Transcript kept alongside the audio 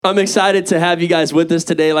I'm excited to have you guys with us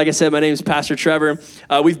today. Like I said, my name is Pastor Trevor.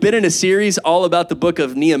 We've been in a series all about the book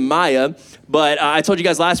of Nehemiah, but I told you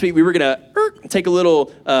guys last week we were going to take a little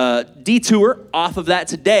detour off of that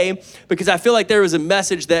today because I feel like there was a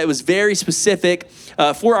message that was very specific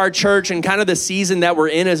for our church and kind of the season that we're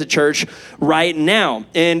in as a church right now.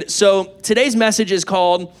 And so today's message is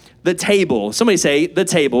called The Table. Somebody say, The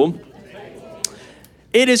Table.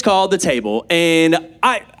 It is called The Table, and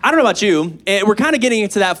I don't know about you, and we're kind of getting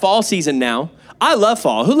into that fall season now. I love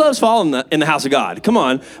fall. Who loves fall in the house of God? Come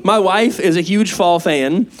on. My wife is a huge fall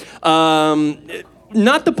fan.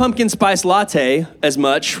 Not the pumpkin spice latte as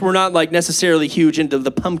much. We're not like necessarily huge into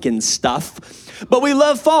the pumpkin stuff, but we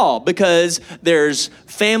love fall because there's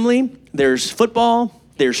family, there's football,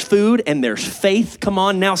 there's food, and there's faith. Come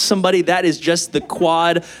on now, somebody, that is just the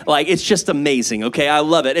quad. Like, it's just amazing, okay? I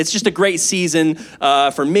love it. It's just a great season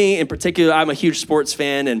for me in particular. I'm a huge sports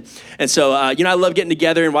fan, and so, I love getting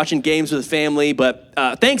together and watching games with the family, but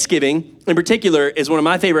Thanksgiving in particular is one of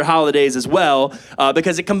my favorite holidays as well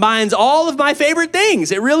because it combines all of my favorite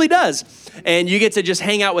things. It really does. And you get to just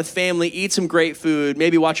hang out with family, eat some great food,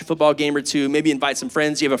 maybe watch a football game or two, maybe invite some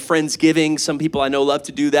friends. You have a Friendsgiving. Some people I know love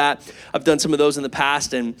to do that. I've done some of those in the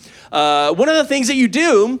past. And one of the things that you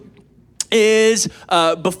do is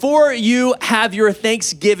before you have your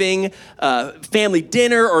Thanksgiving family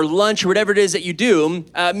dinner or lunch or whatever it is that you do,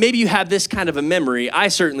 maybe you have this kind of a memory. I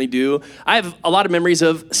certainly do. I have a lot of memories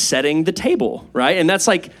of setting the table, right? And that's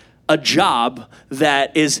like a job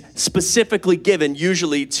that is specifically given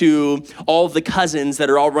usually to all the cousins that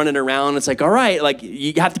are all running around. It's like, all right, like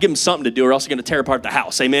you have to give them something to do or else you're going to tear apart the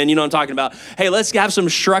house. Amen. You know what I'm talking about? Hey, let's have some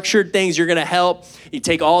structured things. You're going to help. You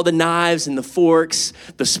take all the knives and the forks,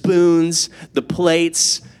 the spoons, the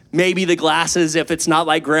plates, maybe the glasses if it's not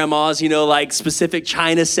like grandma's, like specific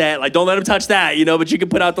china set. Like, don't let them touch that, but you can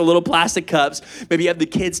put out the little plastic cups. Maybe you have the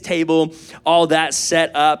kids' table, all that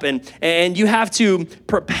set up. And you have to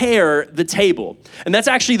prepare the table. And that's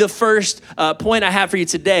actually the first point I have for you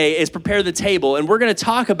today is prepare the table. And we're going to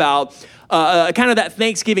talk about kind of that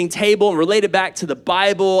Thanksgiving table and relate it back to the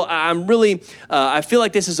Bible. I feel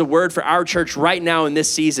like this is a word for our church right now in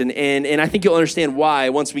this season. And I think you'll understand why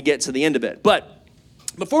once we get to the end of it. But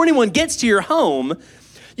before anyone gets to your home,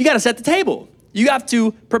 you got to set the table. You have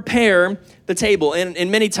to prepare the table.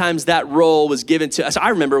 And many times that role was given to us. I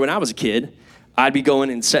remember when I was a kid, I'd be going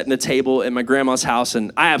and setting the table at my grandma's house,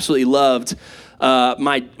 and I absolutely loved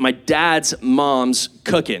my dad's mom's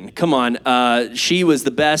cooking. Come on. She was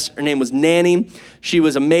the best. Her name was Nanny. She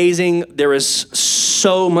was amazing. There was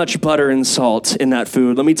so much butter and salt in that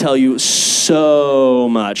food. Let me tell you, so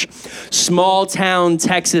much. Small town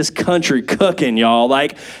Texas country cooking, y'all.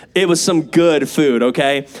 Like, it was some good food,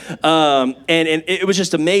 okay? And it was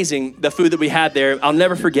just amazing, the food that we had there. I'll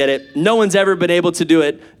never forget it. No one's ever been able to do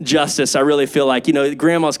it justice. I really feel like,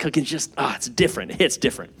 grandma's cooking just, it's different. It's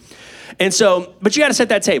different. And so, but you got to set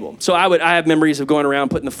that table. So I have memories of going around,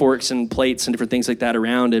 putting the forks and plates and different things like that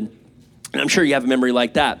around. And I'm sure you have a memory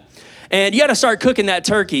like that. And you got to start cooking that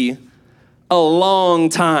turkey a long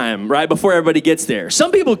time, right, before everybody gets there.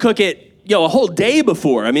 Some people cook it, a whole day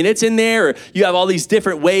before. I mean, it's in there. Or you have all these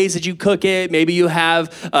different ways that you cook it. Maybe you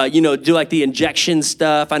have, do like the injection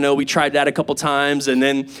stuff. I know we tried that a couple times. And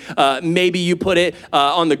then maybe you put it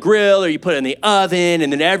on the grill or you put it in the oven.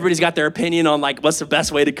 And then everybody's got their opinion on like what's the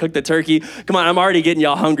best way to cook the turkey. Come on, I'm already getting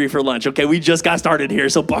y'all hungry for lunch. Okay, we just got started here,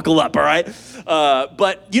 so buckle up, all right?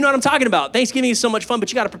 But you know what I'm talking about. Thanksgiving is so much fun, but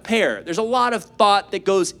you got to prepare. There's a lot of thought that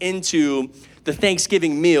goes into the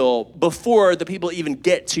Thanksgiving meal before the people even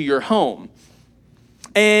get to your home.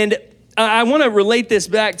 And I want to relate this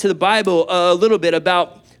back to the Bible a little bit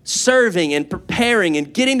about serving and preparing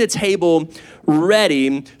and getting the table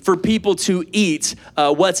ready for people to eat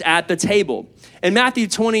what's at the table. In Matthew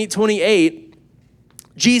 20:28,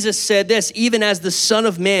 Jesus said this, even as the Son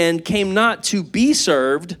of Man came not to be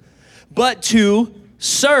served, but to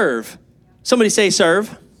serve. Somebody say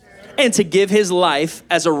serve. And to give his life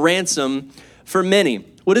as a ransom for many.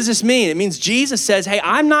 What does this mean? It means Jesus says, hey,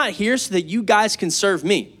 I'm not here so that you guys can serve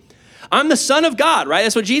me. I'm the Son of God, right?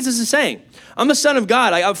 That's what Jesus is saying. I'm the Son of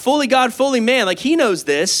God. I'm fully God, fully man. Like, he knows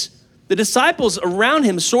this. The disciples around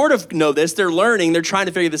him sort of know this. They're learning. They're trying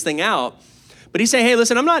to figure this thing out. But he's saying, hey,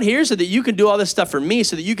 listen, I'm not here so that you can do all this stuff for me,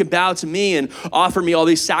 so that you can bow to me and offer me all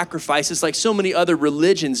these sacrifices like so many other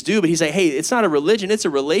religions do. But he's like, hey, it's not a religion, it's a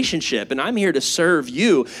relationship. And I'm here to serve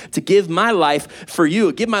you, to give my life for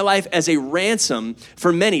you, give my life as a ransom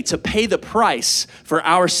for many, to pay the price for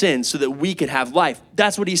our sins so that we could have life.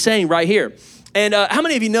 That's what he's saying right here. And how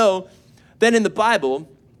many of you know that in the Bible,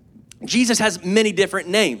 Jesus has many different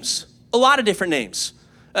names, a lot of different names.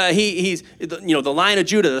 He's the Lion of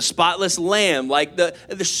Judah, the spotless lamb. Like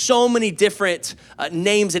there's so many different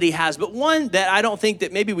names that he has. But one that I don't think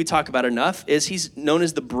that maybe we talk about enough is he's known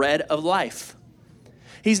as the bread of life.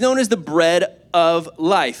 He's known as the bread of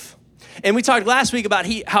life. And we talked last week about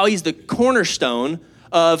how he's the cornerstone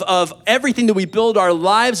of everything that we build our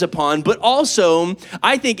lives upon. But also,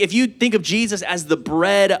 I think if you think of Jesus as the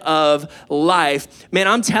bread of life, man,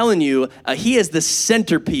 I'm telling you, he is the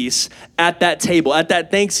centerpiece at that table, at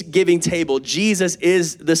that Thanksgiving table. Jesus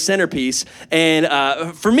is the centerpiece.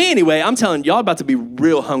 And for me anyway, I'm telling y'all about to be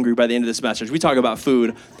real hungry by the end of this message. We talk about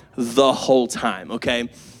food the whole time, okay?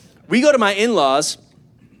 We go to my in-laws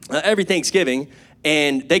every Thanksgiving,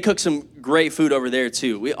 and they cook some great food over there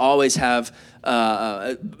too. We always have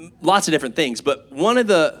lots of different things, but one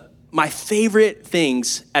of my favorite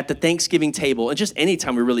things at the Thanksgiving table, and just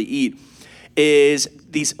anytime we really eat, is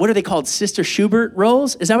these, what are they called? Sister Schubert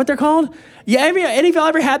rolls? Is that what they're called? Yeah, any of y'all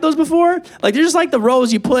ever had those before? Like, they're just like the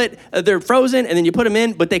rolls you put, they're frozen, and then you put them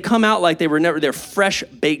in, but they come out like they're fresh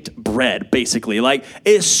baked bread, basically. Like,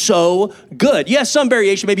 it's so good. You have some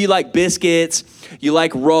variation. Maybe you like biscuits, you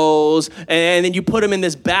like rolls, and then you put them in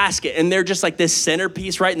this basket, and they're just like this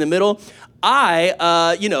centerpiece right in the middle.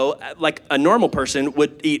 I, like a normal person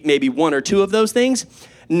would eat maybe one or two of those things.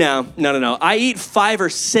 No. I eat 5 or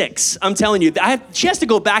 6. I'm telling you, she has to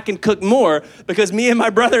go back and cook more because me and my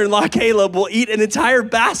brother-in-law, Caleb, will eat an entire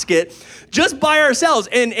basket just by ourselves.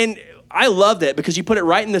 And I love that because you put it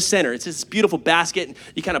right in the center. It's this beautiful basket.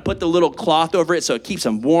 You kind of put the little cloth over it so it keeps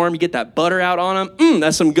them warm. You get that butter out on them.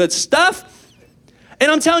 That's some good stuff. And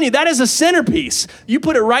I'm telling you, that is a centerpiece. You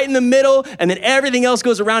put it right in the middle, and then everything else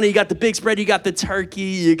goes around, and you got the big spread, you got the turkey,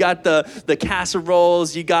 you got the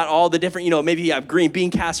casseroles, you got all the different, maybe you have green bean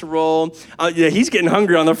casserole. He's getting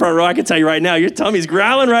hungry on the front row, I can tell you right now. Your tummy's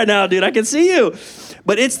growling right now, dude, I can see you.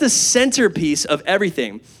 But it's the centerpiece of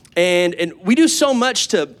everything. And we do so much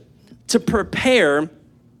to prepare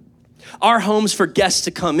our homes for guests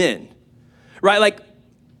to come in, right? Like,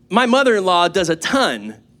 my mother-in-law does a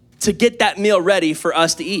ton to get that meal ready for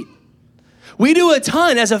us to eat. We do a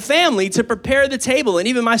ton as a family to prepare the table. And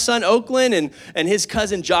even my son, Oakland, and his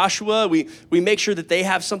cousin, Joshua, we make sure that they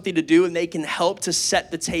have something to do and they can help to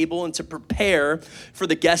set the table and to prepare for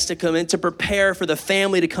the guests to come in, to prepare for the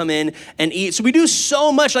family to come in and eat. So we do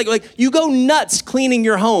so much. Like you go nuts cleaning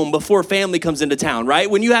your home before family comes into town,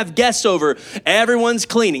 right? When you have guests over, everyone's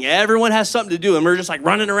cleaning. Everyone has something to do. And we're just like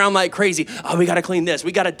running around like crazy. Oh, we got to clean this.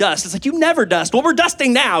 We got to dust. It's like, you never dust. Well, we're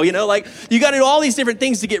dusting now, like you got to do all these different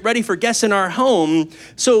things to get ready for guests in our home.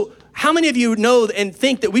 So how many of you know and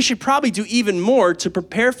think that we should probably do even more to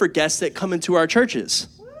prepare for guests that come into our churches?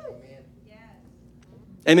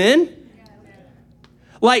 Amen?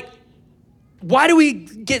 Like, why do we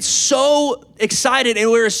get so excited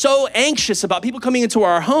and we're so anxious about people coming into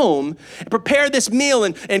our home and prepare this meal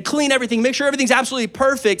and clean everything, make sure everything's absolutely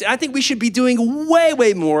perfect? I think we should be doing way,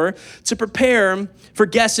 way more to prepare for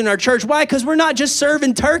guests in our church. Why? Because we're not just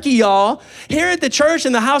serving turkey, y'all. Here at the church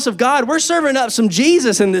in the house of God, we're serving up some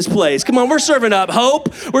Jesus in this place. Come on, we're serving up hope.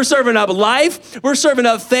 We're serving up life. We're serving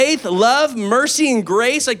up faith, love, mercy, and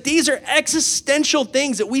grace. Like, these are existential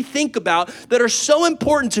things that we think about that are so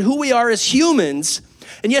important to who we are as humans.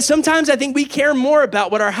 And yet sometimes I think we care more about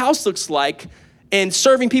what our house looks like and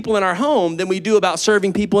serving people in our home than we do about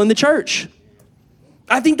serving people in the church.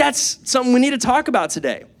 I think that's something we need to talk about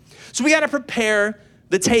today. So we got to prepare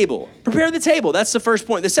the table. Prepare the table. That's the first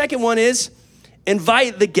point. The second one is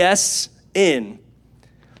invite the guests in.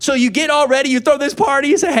 So you get all ready. You throw this party.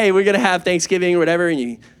 You say, hey, we're going to have Thanksgiving or whatever. And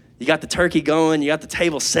you got the turkey going. You got the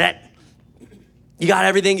table set. You got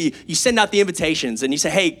everything. You send out the invitations. And you say,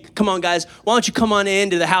 hey, come on, guys. Why don't you come on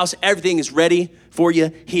into the house? Everything is ready for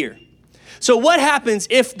you here. So what happens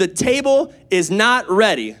if the table is not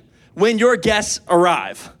ready when your guests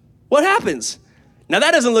arrive? What happens? Now,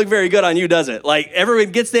 that doesn't look very good on you, does it? Like,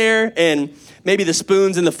 everyone gets there, and maybe the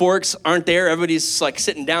spoons and the forks aren't there. Everybody's, like,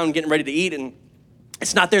 sitting down, getting ready to eat, and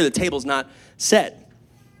it's not there. The table's not set.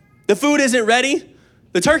 The food isn't ready.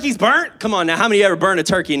 The turkey's burnt. Come on now, how many of you ever burned a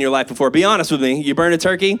turkey in your life before? Be honest with me. You burned a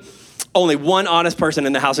turkey? Only one honest person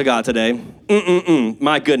in the house of God today.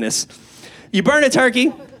 My goodness. You burn a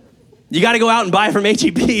turkey. You got to go out and buy it from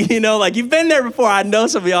H-E-B. Like, you've been there before. I know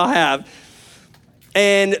some of y'all have.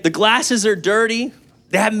 And the glasses are dirty.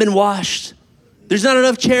 They haven't been washed. There's not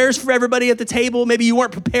enough chairs for everybody at the table. Maybe you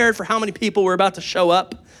weren't prepared for how many people were about to show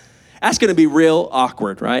up. That's going to be real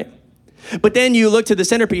awkward, right? But then you look to the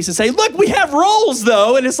centerpiece and say, look, we have rolls,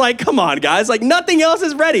 though. And it's like, come on, guys. Like, nothing else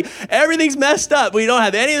is ready. Everything's messed up. We don't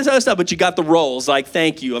have any of this other stuff, but you got the rolls. Like,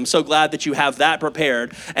 thank you. I'm so glad that you have that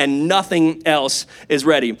prepared and nothing else is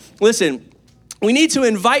ready. Listen, We need to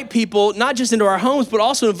invite people, not just into our homes, but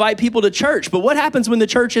also invite people to church. But what happens when the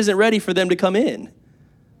church isn't ready for them to come in?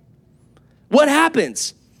 What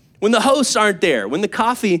happens when the hosts aren't there, when the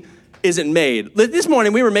coffee isn't made? This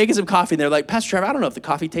morning, we were making some coffee, and they're like, Pastor Trevor, I don't know if the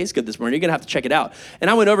coffee tastes good this morning. You're going to have to check it out. And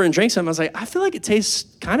I went over and drank some. I was like, I feel like it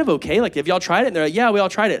tastes kind of okay. Like, have y'all tried it? And they're like, yeah, we all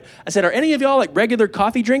tried it. I said, are any of y'all like regular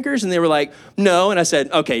coffee drinkers? And they were like, no. And I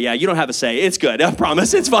said, okay, yeah, you don't have a say. It's good. I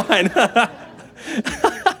promise. It's fine.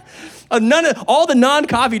 All the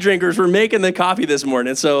non-coffee drinkers were making the coffee this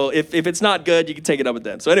morning. So if it's not good, you can take it up with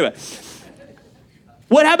them. So anyway,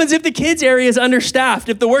 what happens if the kids area is understaffed?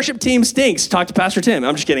 If the worship team stinks? Talk to Pastor Tim.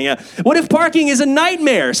 I'm just kidding. Yeah. What if parking is a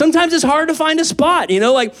nightmare? Sometimes it's hard to find a spot.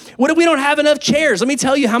 Like what if we don't have enough chairs? Let me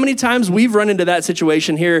tell you how many times we've run into that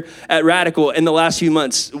situation here at Radical in the last few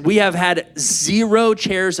months. We have had 0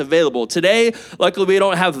 chairs available. Today, luckily, we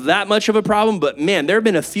don't have that much of a problem. But man, there have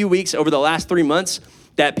been a few weeks over the last 3 months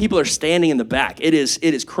that people are standing in the back. It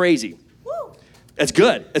is crazy. Woo. It's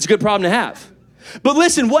good. It's a good problem to have. But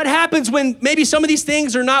listen, what happens when maybe some of these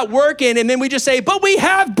things are not working and then we just say, but we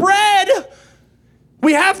have bread.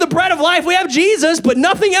 We have the bread of life. We have Jesus, but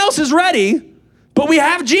nothing else is ready. But we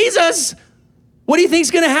have Jesus. What do you think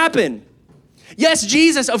is going to happen? Yes,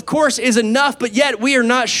 Jesus, of course, is enough, but yet we are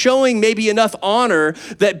not showing maybe enough honor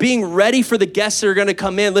that being ready for the guests that are going to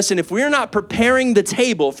come in. Listen, if we're not preparing the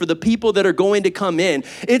table for the people that are going to come in,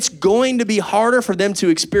 it's going to be harder for them to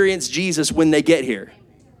experience Jesus when they get here.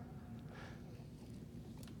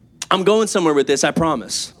 I'm going somewhere with this, I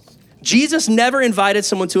promise. Jesus never invited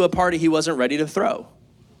someone to a party he wasn't ready to throw.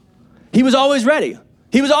 He was always ready.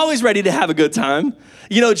 He was always ready to have a good time.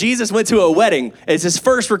 Jesus went to a wedding. It's his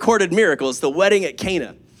first recorded miracle. It's the wedding at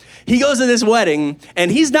Cana. He goes to this wedding, and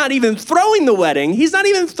he's not even throwing the wedding. He's not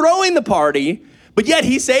even throwing the party, but yet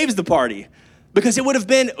he saves the party because it would have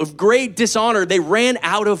been of great dishonor. They ran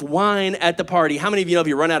out of wine at the party. How many of you know if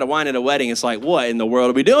you run out of wine at a wedding, it's like, what in the world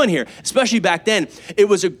are we doing here? Especially back then, it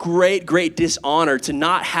was a great, great dishonor to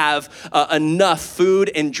not have enough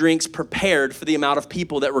food and drinks prepared for the amount of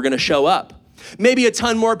people that were going to show up. Maybe a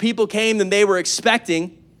ton more people came than they were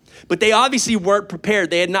expecting, but they obviously weren't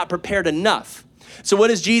prepared. They had not prepared enough. So what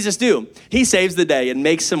does Jesus do? He saves the day and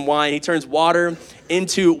makes some wine. He turns water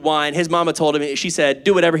into wine. His mama told him, she said,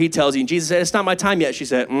 do whatever he tells you. And Jesus said, it's not my time yet. She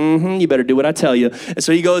said, you better do what I tell you. And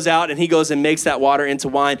so he goes out and he goes and makes that water into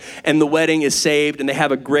wine, and the wedding is saved and they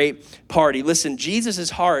have a great party. Listen,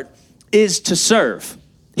 Jesus' heart is to serve.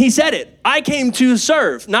 He said it. I came to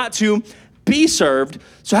serve, not to be served.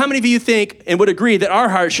 So how many of you think and would agree that our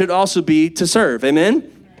heart should also be to serve?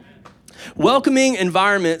 Amen? Welcoming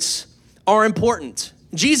environments are important.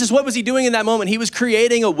 Jesus, what was he doing in that moment? He was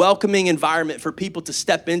creating a welcoming environment for people to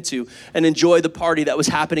step into and enjoy the party that was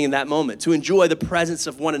happening in that moment, to enjoy the presence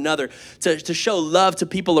of one another, to show love to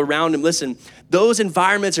people around him. Listen, those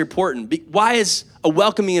environments are important. Why is a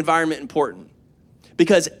welcoming environment important?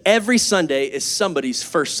 Because every Sunday is somebody's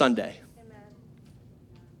first Sunday.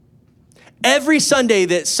 Every Sunday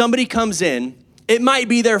that somebody comes in, it might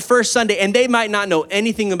be their first Sunday, and they might not know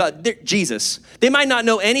anything about Jesus. They might not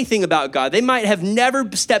know anything about God. They might have never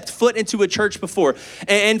stepped foot into a church before.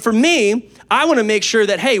 And for me, I want to make sure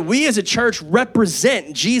that, hey, we as a church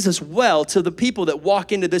represent Jesus well to the people that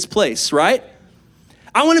walk into this place, right?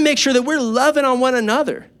 I want to make sure that we're loving on one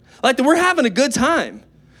another, like that we're having a good time,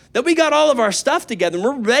 that we got all of our stuff together and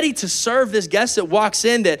we're ready to serve this guest that walks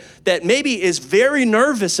in that maybe is very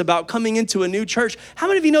nervous about coming into a new church. How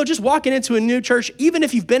many of you know just walking into a new church, even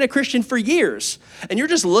if you've been a Christian for years and you're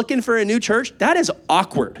just looking for a new church, that is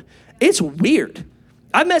awkward. It's weird.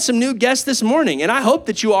 I've met some new guests this morning, and I hope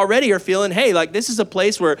that you already are feeling, hey, like this is a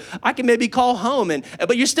place where I can maybe call home,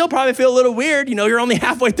 but you still probably feel a little weird. You're only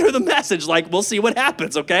halfway through the message. Like, we'll see what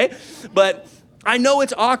happens, okay? But I know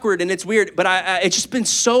it's awkward and it's weird, but it's just been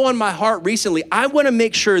so on my heart recently. I want to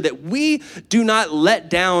make sure that we do not let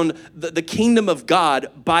down the kingdom of God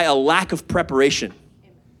by a lack of preparation.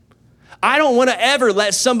 I don't want to ever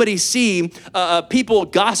let somebody see people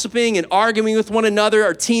gossiping and arguing with one another,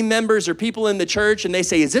 or team members or people in the church, and they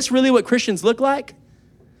say, is this really what Christians look like?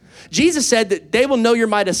 Jesus said that they will know you're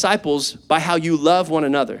my disciples by how you love one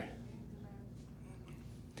another.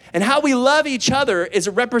 And how we love each other is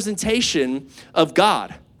a representation of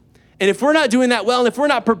God. And if we're not doing that well, and if we're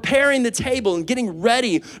not preparing the table and getting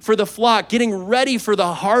ready for the flock, getting ready for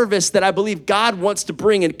the harvest that I believe God wants to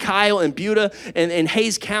bring in Kyle and Buda and in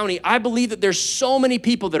Hays County, I believe that there's so many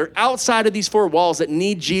people that are outside of these four walls that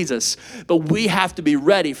need Jesus, but we have to be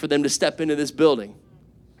ready for them to step into this building.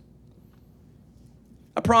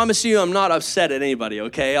 I promise you I'm not upset at anybody,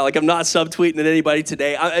 okay? Like, I'm not subtweeting at anybody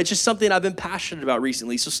today. It's just something I've been passionate about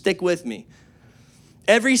recently, so stick with me.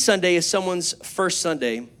 Every Sunday is someone's first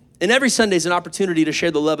Sunday, and every Sunday is an opportunity to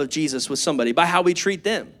share the love of Jesus with somebody by how we treat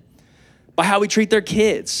them, by how we treat their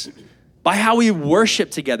kids, by how we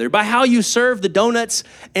worship together, by how you serve the donuts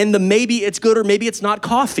and the maybe it's good or maybe it's not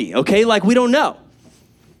coffee, okay? Like, we don't know.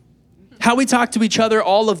 How we talk to each other,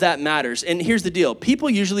 all of that matters. And here's the deal. People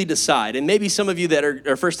usually decide, and maybe some of you that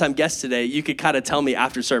are first-time guests today, you could kind of tell me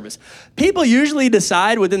after service. People usually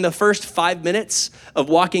decide within the first 5 minutes of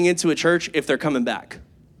walking into a church if they're coming back.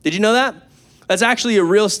 Did you know that? That's actually a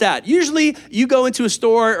real stat. Usually you go into a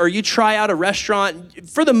store or you try out a restaurant,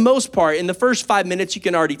 for the most part, in the first 5 minutes, you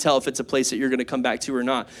can already tell if it's a place that you're gonna come back to or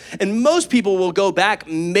not. And most people will go back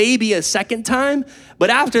maybe a second time, but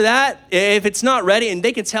after that, if it's not ready and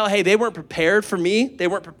they can tell, hey, they weren't prepared for me, they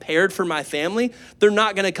weren't prepared for my family, they're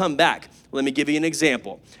not gonna come back. Let me give you an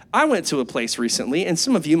example. I went to a place recently, and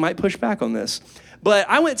some of you might push back on this, but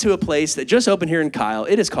I went to a place that just opened here in Kyle.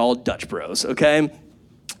 It is called Dutch Bros, okay?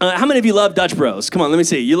 How many of you love Dutch Bros? Come on, let me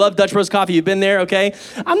see. You love Dutch Bros coffee? You've been there, okay?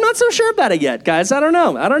 I'm not so sure about it yet, guys. I don't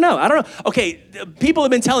know. Okay, people have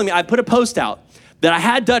been telling me, I put a post out that I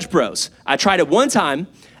had Dutch Bros. I tried it one time,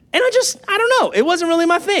 and I don't know. It wasn't really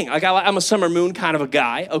my thing. Like, I'm a Summer Moon kind of a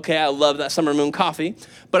guy, okay? I love that Summer Moon coffee,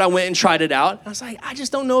 but I went and tried it out. I was like, I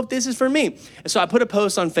just don't know if this is for me. And so I put a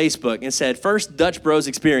post on Facebook and said, first Dutch Bros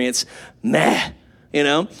experience, meh. You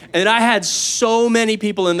know? And I had so many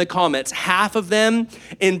people in the comments, half of them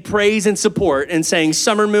in praise and support and saying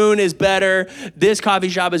Summer Moon is better, this coffee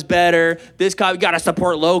shop is better, this coffee, gotta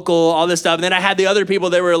support local, all this stuff. And then I had the other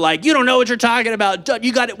people that were like, you don't know what you're talking about.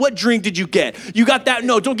 You got it. What drink did you get? You got that?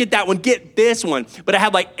 No, don't get that one. Get this one. But I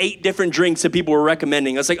had like 8 different drinks that people were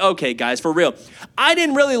recommending. I was like, okay, guys, for real. I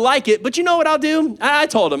didn't really like it, but you know what I'll do? I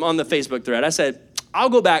told them on the Facebook thread, I said, I'll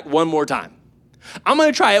go back one more time. I'm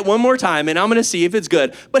gonna try it one more time and I'm gonna see if it's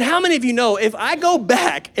good. But how many of you know if I go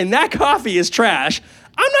back and that coffee is trash,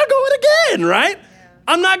 I'm not going again, right? Yeah.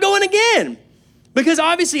 I'm not going again. Because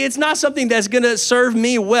obviously it's not something that's gonna serve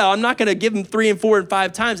me well. I'm not gonna give them 3 and 4 and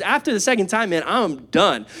 5 times. After the second time, man, I'm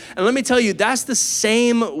done. And let me tell you, that's the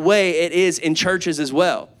same way it is in churches as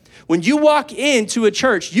well. When you walk into a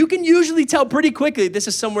church, you can usually tell pretty quickly this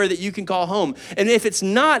is somewhere that you can call home. And if it's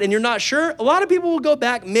not and you're not sure, a lot of people will go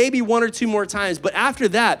back maybe 1 or 2 more times. But after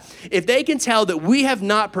that, if they can tell that we have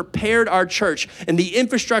not prepared our church and the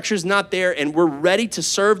infrastructure is not there and we're ready to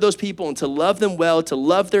serve those people and to love them well, to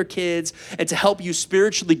love their kids, and to help you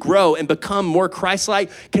spiritually grow and become more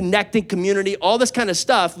Christ-like, connecting community, all this kind of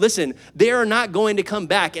stuff, listen, they are not going to come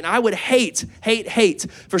back. And I would hate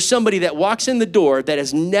for somebody that walks in the door that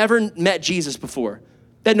has never met Jesus before,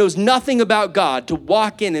 that knows nothing about God, to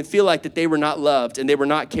walk in and feel like that they were not loved and they were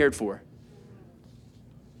not cared for.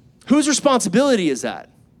 Whose responsibility is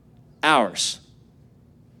that? Ours.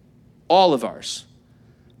 All of ours.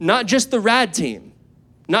 Not just the rad team.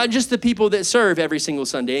 Not just the people that serve every single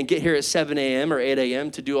Sunday and get here at 7 a.m. or 8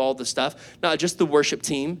 a.m. to do all the stuff. Not just the worship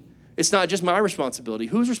team. It's not just my responsibility.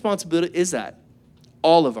 Whose responsibility is that?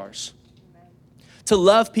 All of ours. To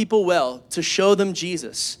love people well, to show them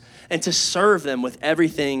Jesus, and to serve them with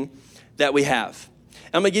everything that we have.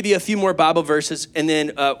 I'm gonna give you a few more Bible verses, and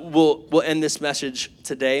then we'll end this message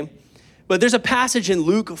today. But there's a passage in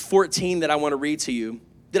Luke 14 that I wanna read to you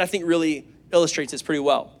that I think really illustrates this pretty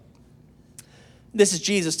well. This is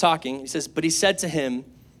Jesus talking. He says, but he said to him,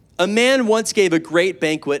 a man once gave a great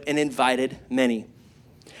banquet and invited many.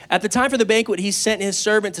 At the time for the banquet, he sent his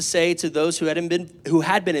servant to say to those who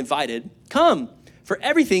had been invited, come, for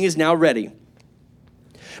everything is now ready.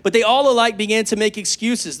 But they all alike began to make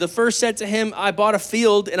excuses. The first said to him, I bought a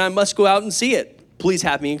field and I must go out and see it. Please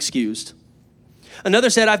have me excused. Another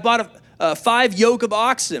said, I've bought 5 yoke of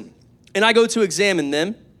oxen and I go to examine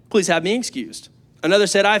them. Please have me excused. Another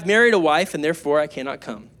said, I've married a wife and therefore I cannot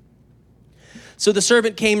come. So the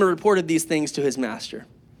servant came and reported these things to his master.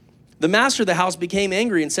 The master of the house became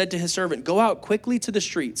angry and said to his servant, go out quickly to the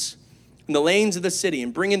streets and the lanes of the city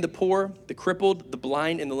and bring in the poor, the crippled, the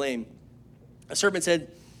blind, and the lame. A servant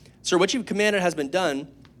said, sir, what you've commanded has been done,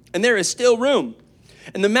 and there is still room.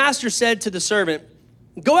 And the master said to the servant,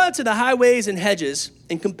 go out to the highways and hedges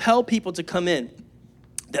and compel people to come in,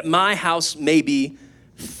 that my house may be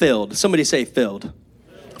filled. Somebody say filled.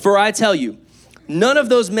 For I tell you, none of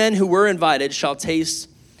those men who were invited shall taste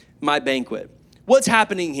my banquet. What's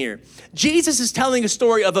happening here? Jesus is telling a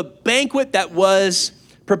story of a banquet that was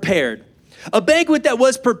prepared. A banquet that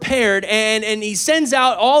was prepared, and he sends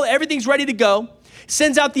out everything's ready to go.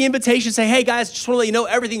 Sends out the invitation, say, hey guys, just want to let you know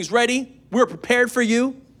everything's ready. We're prepared for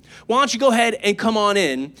you. Why don't you go ahead and come on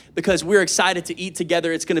in because we're excited to eat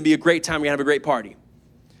together. It's going to be a great time. We're going to have a great party.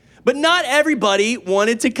 But not everybody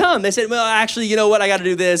wanted to come. They said, well, actually, you know what? I got to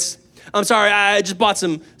do this. I'm sorry, I just bought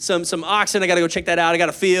some oxen. I got to go check that out. I got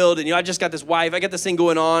a field, and I just got this wife. I got this thing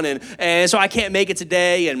going on, and so I can't make it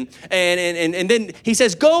today. And then he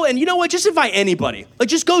says, go and you know what? Just invite anybody. Like,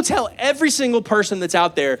 just go tell every single person that's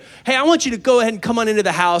out there, hey, I want you to go ahead and come on into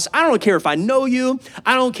the house. I don't care if I know you.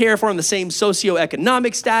 I don't care if we're on the same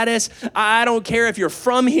socioeconomic status. I don't care if you're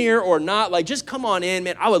from here or not. Like, just come on in,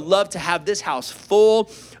 man. I would love to have this house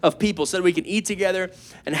full of people so that we can eat together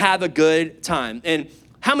and have a good time. And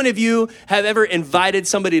how many of you have ever invited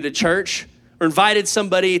somebody to church or invited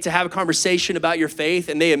somebody to have a conversation about your faith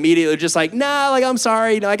and they immediately are just like, nah, like, I'm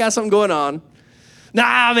sorry, I got something going on.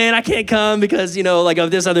 Nah, man, I can't come because, like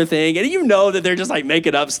of this other thing. And that they're just like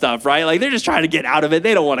making up stuff, right? Like they're just trying to get out of it.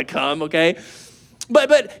 They don't want to come, okay?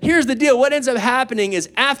 But here's the deal. What ends up happening is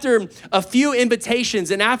after a few invitations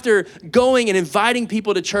and after going and inviting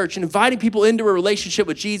people to church and inviting people into a relationship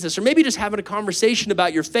with Jesus, or maybe just having a conversation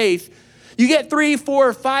about your faith, you get 3,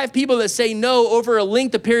 4, 5 people that say no over a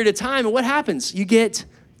length of period of time. And what happens? You get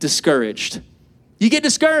discouraged. You get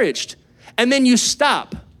discouraged. And then you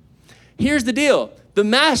stop. Here's the deal. The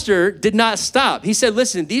master did not stop. He said,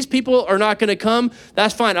 listen, these people are not going to come.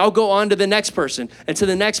 That's fine. I'll go on to the next person and to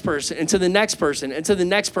the next person and to the next person and to the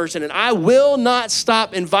next person. And I will not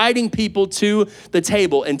stop inviting people to the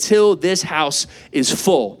table until this house is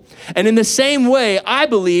full. And in the same way, I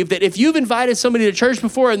believe that if you've invited somebody to church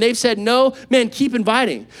before and they've said no, man, keep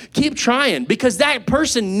inviting, keep trying, because that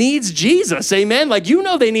person needs Jesus, amen? Like,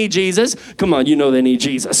 they need Jesus. Come on, they need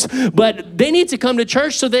Jesus. But they need to come to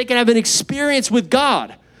church so they can have an experience with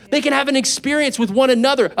God. They can have an experience with one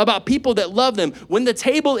another about people that love them. When the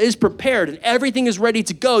table is prepared and everything is ready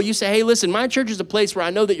to go, you say, hey, listen, my church is a place where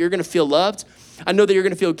I know that you're going to feel loved. I know that you're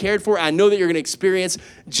going to feel cared for. I know that you're going to experience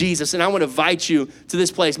Jesus, and I want to invite you to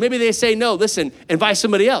this place. Maybe they say, no, listen, invite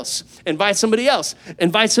somebody else. Invite somebody else.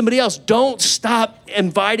 Invite somebody else. Don't stop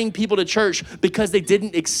inviting people to church because they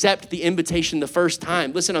didn't accept the invitation the first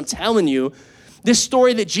time. Listen, I'm telling you, this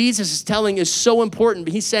story that Jesus is telling is so important.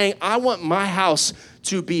 He's saying, I want my house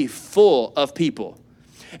to be full of people.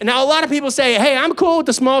 And now a lot of people say, hey, I'm cool with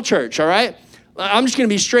the small church, all right? I'm just going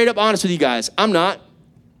to be straight up honest with you guys. I'm not.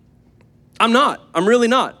 I'm really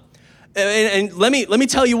not. And let me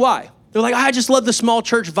tell you why. They're like, I just love the small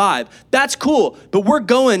church vibe. That's cool, but we're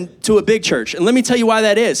going to a big church. And let me tell you why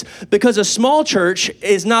that is. Because a small church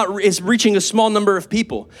is reaching a small number of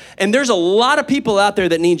people. And there's a lot of people out there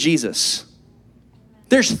that need Jesus.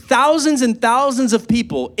 There's thousands and thousands of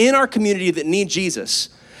people in our community that need Jesus.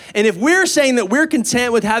 And if we're saying that we're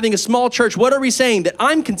content with having a small church, what are we saying? That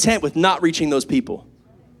I'm content with not reaching those people.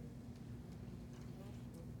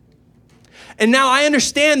 And now I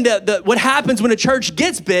understand that what happens when a church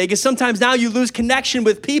gets big is sometimes now you lose connection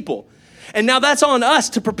with people. And now that's on us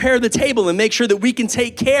to prepare the table and make sure that we can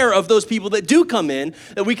take care of those people that do come in,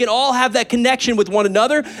 that we can all have that connection with one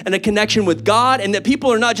another and a connection with God, and that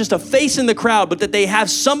people are not just a face in the crowd, but that they have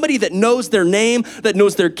somebody that knows their name, that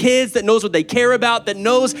knows their kids, that knows what they care about, that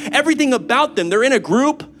knows everything about them. They're in a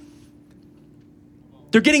group.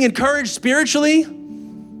 They're getting encouraged spiritually.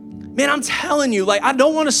 Man, I'm telling you, I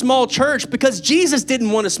don't want a small church because Jesus didn't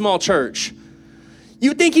want a small church.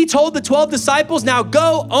 You think he told the 12 disciples, now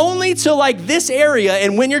go only to this area,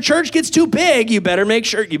 and when your church gets too big, you better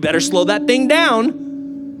slow that thing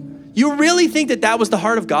down. You really think that was the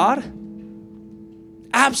heart of God?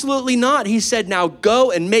 Absolutely not. He said, now go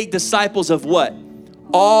and make disciples of what?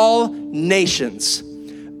 All nations,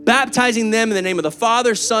 baptizing them in the name of the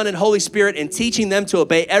Father, Son, and Holy Spirit, and teaching them to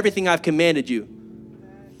obey everything I've commanded you.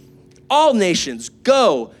 All nations,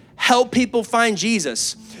 go help people find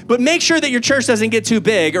Jesus. But make sure that your church doesn't get too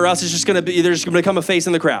big, or else they're just going to become a face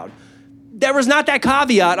in the crowd. There was not that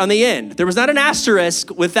caveat on the end. There was not an asterisk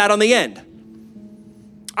with that on the end.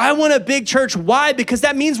 I want a big church. Why? Because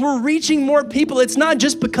that means we're reaching more people. It's not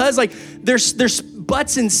just because there's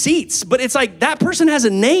butts and seats, but it's that person has a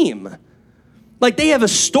name. They have a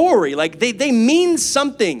story. They mean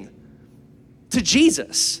something to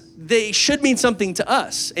Jesus. They should mean something to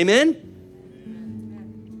us. Amen?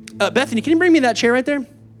 Bethany, can you bring me that chair right there?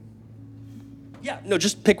 Yeah, no,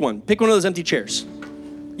 just pick one. Pick one of those empty chairs.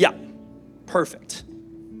 Yeah, perfect.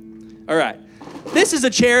 All right. This is a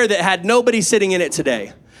chair that had nobody sitting in it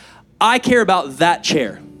today. I care about that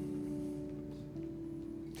chair.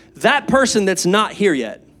 That person that's not here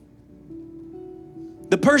yet.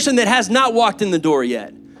 The person that has not walked in the door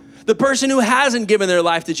yet. The person who hasn't given their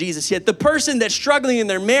life to Jesus yet. The person that's struggling in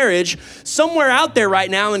their marriage somewhere out there right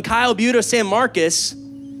now in Kyle Butte, San Marcos.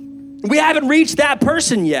 We haven't reached that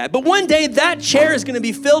person yet. But one day that chair is going to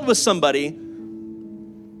be filled with somebody.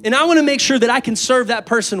 And I want to make sure that I can serve that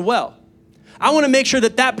person well. I want to make sure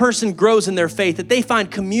that that person grows in their faith, that they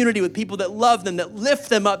find community with people that love them, that lift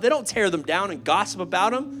them up. They don't tear them down and gossip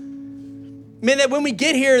about them. Man, that when we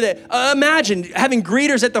get here, that imagine having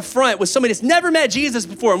greeters at the front with somebody that's never met Jesus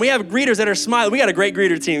before, and we have greeters that are smiling. We got a great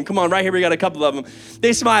greeter team. Come on, right here we got a couple of them.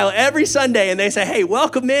 They smile every Sunday, and they say, hey,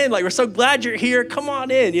 welcome in. Like, we're so glad you're here. Come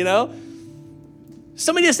on in, you know?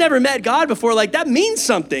 Somebody that's never met God before, like, that means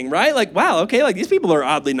something, right? Like, wow, okay, like, these people are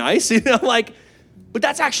oddly nice, you know? Like, but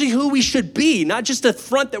that's actually who we should be, not just a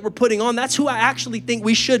front that we're putting on. That's who I actually think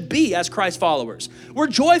we should be as Christ followers. We're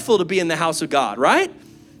joyful to be in the house of God, right?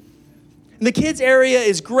 And the kids area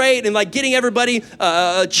is great, and like getting everybody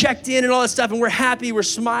checked in and all that stuff, and we're happy, we're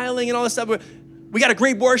smiling and all that stuff. We got a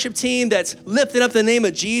great worship team that's lifting up the name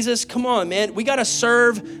of Jesus. Come on, man. We got to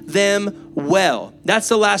serve them well. That's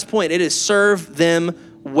the last point. It is serve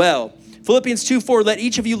them well. Philippians 2:4, let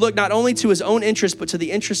each of you look not only to his own interest, but to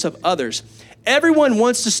the interests of others. Everyone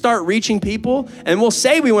wants to start reaching people, and we'll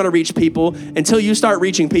say we want to reach people until you start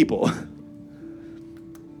reaching people.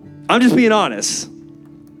 I'm just being honest.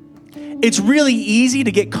 It's really easy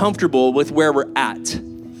to get comfortable with where we're at.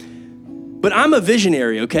 But I'm a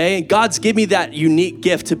visionary, okay? God's given me that unique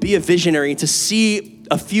gift to be a visionary, to see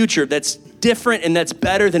a future that's different and that's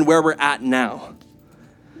better than where we're at now.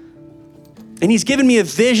 And he's given me a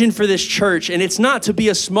vision for this church, and it's not to be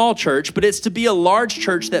a small church, but it's to be a large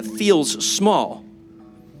church that feels small.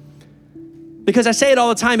 Because I say it all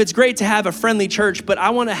the time, it's great to have a friendly church, but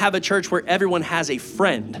I want to have a church where everyone has a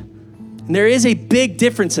friend. And there is a big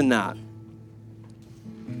difference in that.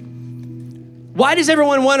 Why does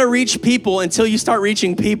everyone want to reach people until you start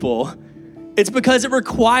reaching people? It's because it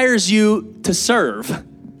requires you to serve.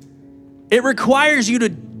 It requires you to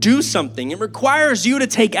do something. It requires you to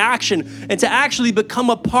take action and to actually become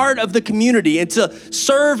a part of the community and to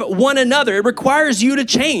serve one another. It requires you to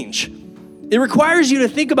change. It requires you to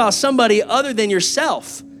think about somebody other than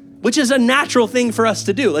yourself, which is a natural thing for us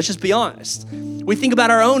to do. Let's just be honest. We think about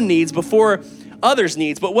our own needs before others'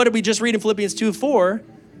 needs. But what did we just read in Philippians 2:4?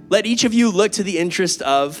 Let each of you look to the interest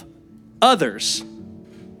of others,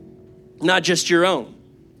 not just your own.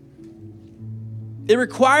 It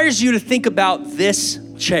requires you to think about this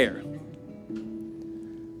chair.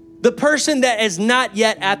 The person that is not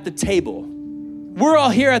yet at the table. We're all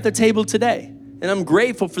here at the table today, and I'm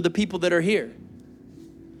grateful for the people that are here.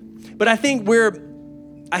 But I think we're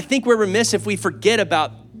remiss if we forget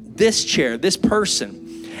about this chair, this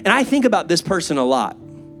person. And I think about this person a lot.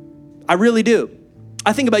 I really do.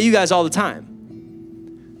 I think about you guys all the time.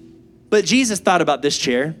 But Jesus thought about this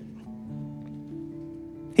chair.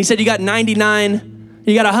 He said, you got 99,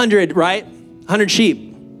 you got 100, right? 100 sheep,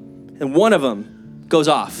 and one of them goes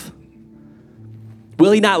off.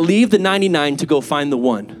 Will he not leave the 99 to go find the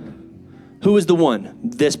one? Who is the one?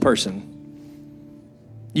 This person.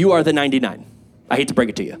 You are the 99. I hate to break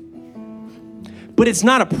it to you. But it's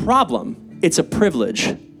not a problem, it's a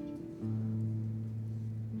privilege.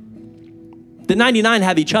 The 99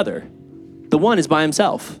 have each other. The one is by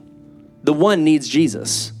himself. The one needs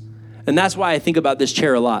Jesus. And that's why I think about this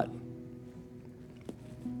chair a lot.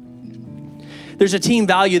 There's a team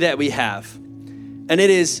value that we have, and it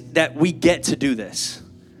is that we get to do this.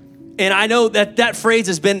 And I know that that phrase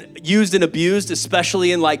has been used and abused,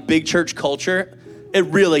 especially in like big church culture. It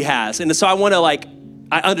really has. And so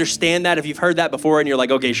I understand that if you've heard that before and you're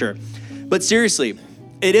like, okay, sure. But seriously,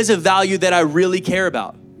 it is a value that I really care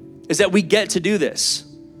about, is that we get to do this.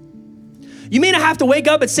 You may not have to wake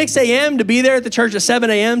up at 6 a.m. to be there at the church at 7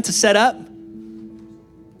 a.m. to set up.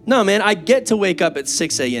 No, man, I get to wake up at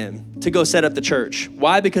 6 a.m. to go set up the church.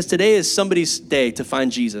 Why? Because today is somebody's day to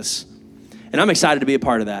find Jesus. And I'm excited to be a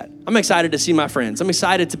part of that. I'm excited to see my friends. I'm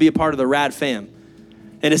excited to be a part of the Rad fam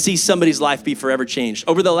and to see somebody's life be forever changed.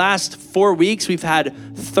 Over the last 4 weeks, we've had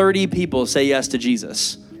 30 people say yes to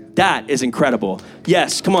Jesus. That is incredible.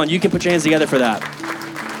 Yes, come on, you can put your hands together for that.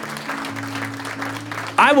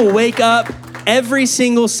 I will wake up every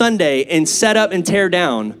single Sunday and set up and tear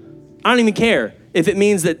down. I don't even care if it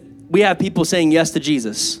means that we have people saying yes to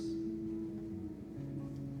Jesus.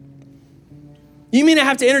 You mean I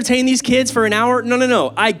have to entertain these kids for an hour?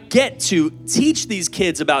 No. I get to teach these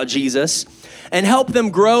kids about Jesus and help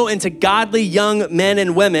them grow into godly young men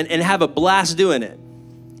and women and have a blast doing it.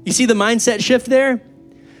 You see the mindset shift there?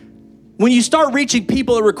 When you start reaching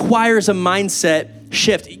people, it requires a mindset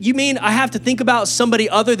shift. You mean I have to think about somebody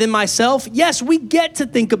other than myself? Yes, we get to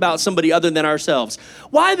think about somebody other than ourselves.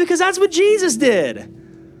 Why? Because that's what Jesus did.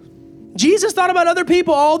 Jesus thought about other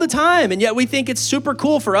people all the time, and yet we think it's super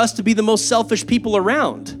cool for us to be the most selfish people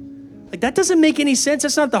around. Like, that doesn't make any sense.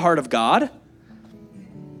 That's not the heart of God.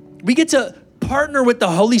 We get to partner with the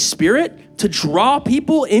Holy Spirit to draw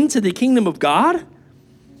people into the kingdom of God?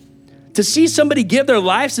 To see somebody give their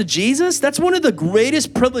lives to Jesus, that's one of the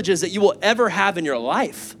greatest privileges that you will ever have in your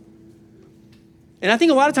life. And I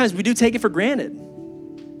think a lot of times we do take it for granted.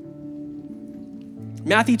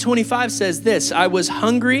 Matthew 25 says this, I was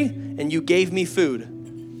hungry and you gave me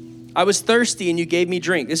food. I was thirsty and you gave me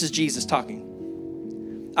drink. This is Jesus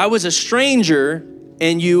talking. I was a stranger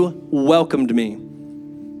and you welcomed me.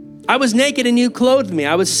 I was naked and you clothed me.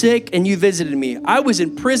 I was sick and you visited me. I was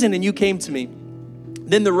in prison and you came to me.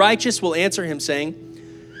 Then the righteous will answer him saying,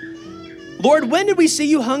 Lord, when did we see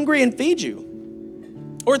you hungry and feed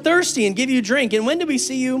you? Or thirsty and give you drink? And when did we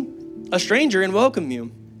see you a stranger and welcome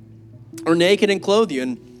you? Or naked and clothe you?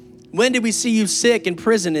 And when did we see you sick in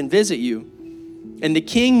prison and visit you? And the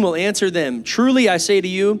king will answer them, truly I say to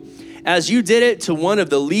you, as you did it to one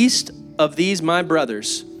of the least of these my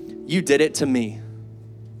brothers, you did it to me.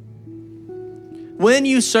 When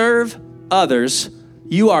you serve others,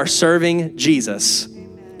 you are serving Jesus.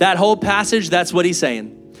 That whole passage, that's what he's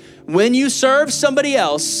saying. When you serve somebody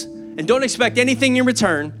else and don't expect anything in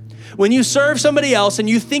return, when you serve somebody else and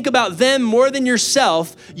you think about them more than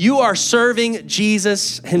yourself, you are serving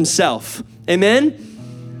Jesus himself.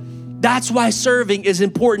 Amen? That's why serving is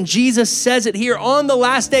important. Jesus says it here on the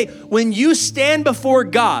last day. When you stand before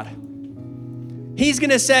God, he's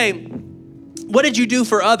gonna say, what did you do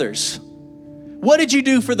for others? What did you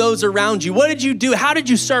do for those around you? What did you do? How did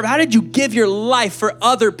you serve? How did you give your life for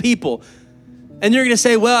other people? And you're gonna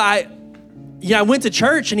say, well, I went to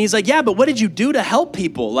church. And he's like, yeah, but what did you do to help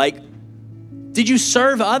people? Like, did you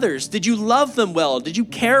serve others? Did you love them well? Did you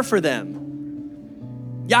care for them?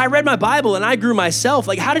 Yeah, I read my Bible and I grew myself.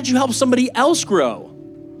 Like, how did you help somebody else grow?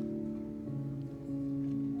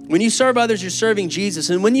 When you serve others, you're serving Jesus.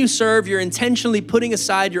 And when you serve, you're intentionally putting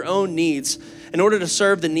aside your own needs in order to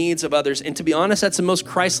serve the needs of others. And to be honest, that's the most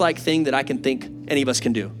Christ-like thing that I can think any of us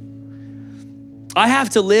can do. I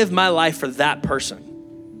have to live my life for that person.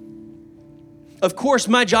 Of course,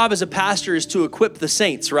 my job as a pastor is to equip the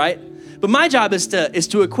saints, right? But my job is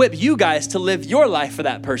to equip you guys to live your life for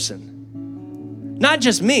that person. Not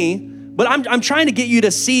just me, but I'm trying to get you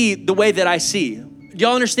to see the way that I see. Do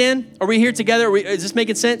y'all understand? Are we here together? Is this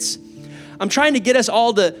making sense? I'm trying to get us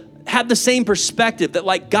all to have the same perspective that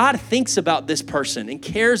like God thinks about this person and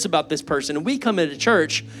cares about this person. And we come into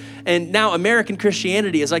church and now American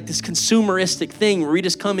Christianity is like this consumeristic thing where we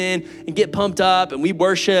just come in and get pumped up and we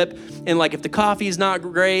worship. And like if the coffee's not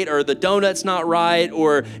great or the donut's not right,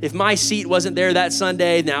 or if my seat wasn't there that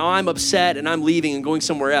Sunday, now I'm upset and I'm leaving and going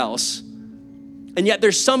somewhere else. And yet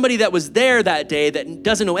there's somebody that was there that day that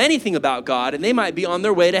doesn't know anything about God and they might be on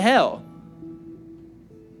their way to hell.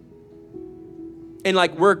 And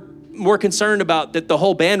like we're more concerned about that the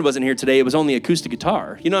whole band wasn't here today. It was only acoustic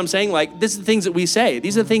guitar. You know what I'm saying? Like this is the things that we say.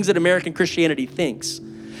 These are the things that American Christianity thinks.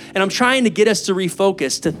 And I'm trying to get us to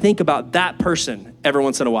refocus, to think about that person every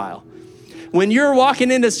once in a while. When you're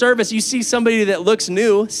walking into service, you see somebody that looks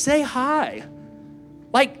new, say hi.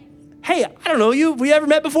 Like, hey, I don't know you. We ever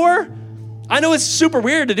met before? I know it's super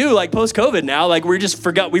weird to do like post-COVID now. Like we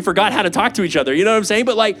forgot how to talk to each other. You know what I'm saying?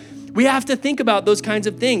 But like we have to think about those kinds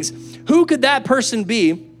of things. Who could that person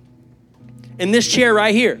be in this chair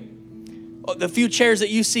right here? The few chairs that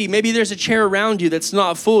you see, maybe there's a chair around you that's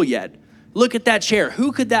not full yet. Look at that chair.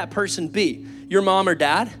 Who could that person be? Your mom or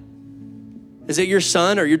dad? Is it your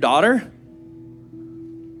son or your daughter?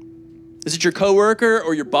 Is it your coworker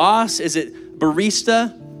or your boss? Is it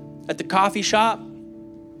barista at the coffee shop?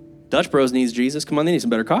 Dutch Bros needs Jesus. Come on, they need some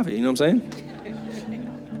better coffee. You know what I'm saying?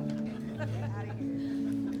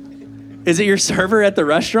 Is it your server at the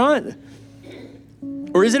restaurant?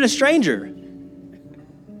 Or is it a stranger?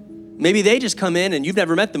 Maybe they just come in and you've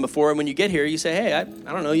never met them before. And when you get here, you say, hey, I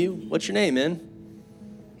don't know you. What's your name, man?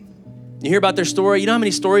 You hear about their story. You know how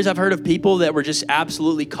many stories I've heard of people that were just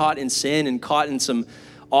absolutely caught in sin and caught in some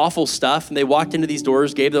awful stuff. And they walked into these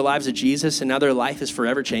doors, gave their lives to Jesus, and now their life is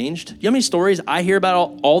forever changed. You know how many stories I hear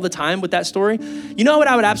about all the time with that story? You know what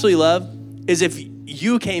I would absolutely love is if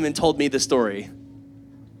you came and told me the story.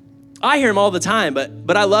 I hear them all the time,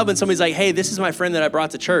 but I love when somebody's like, hey, this is my friend that I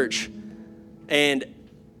brought to church. And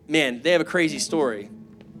man, they have a crazy story.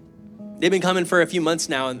 They've been coming for a few months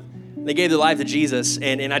now and they gave their life to Jesus.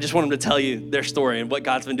 And I just want them to tell you their story and what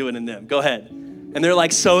God's been doing in them. Go ahead. And they're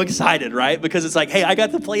like so excited, right? Because it's like, hey, I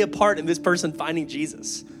got to play a part in this person finding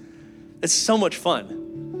Jesus. It's so much fun.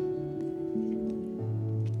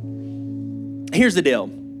 Here's the deal.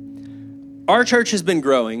 Our church has been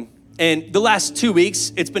growing. And the last 2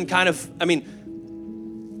 weeks, it's been kind of,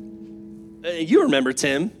 you remember,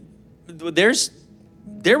 Tim,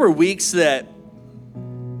 there were weeks that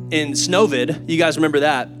in Snowvid. You guys remember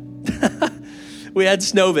that? We had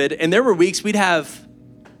Snowvid, and there were weeks we'd have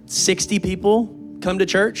 60 people come to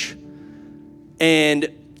church. And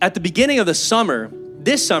at the beginning of the summer,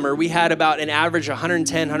 this summer, we had about an average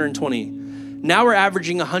 110, 120. Now we're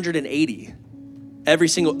averaging 180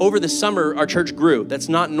 over the summer. Our church grew. That's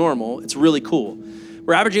not normal. It's really cool.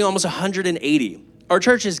 We're averaging almost 180. Our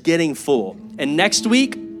church is getting full. And next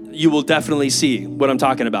week, you will definitely see what I'm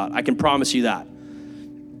talking about. I can promise you that.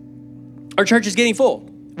 Our church is getting full.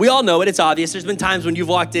 We all know it. It's obvious. There's been times when you've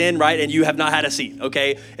walked in, right, and you have not had a seat,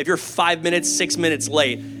 okay? If you're 5 minutes, 6 minutes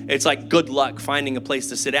late, it's like good luck finding a place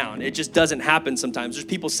to sit down. It just doesn't happen sometimes. There's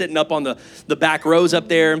people sitting up on the back rows up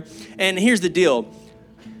there. And here's the deal.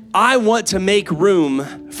 I want to make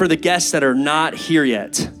room for the guests that are not here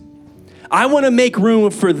yet. I want to make room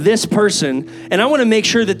for this person, and I want to make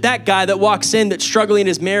sure that that guy that walks in that's struggling in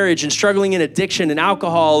his marriage and struggling in addiction and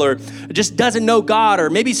alcohol or just doesn't know God, or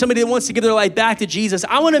maybe somebody that wants to give their life back to Jesus,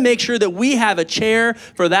 I want to make sure that we have a chair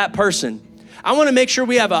for that person. I want to make sure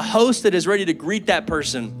we have a host that is ready to greet that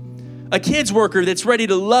person, a kids worker that's ready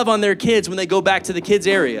to love on their kids when they go back to the kids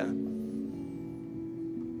area.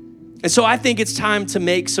 And so I think it's time to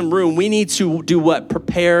make some room. We need to do what?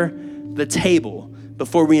 Prepare the table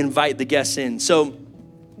before we invite the guests in. So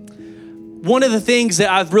one of the things that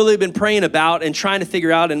I've really been praying about and trying to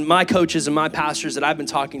figure out, and my coaches and my pastors that I've been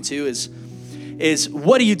talking to is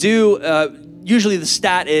what do you do? Usually the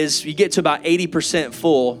stat is you get to about 80%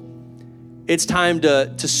 full. It's time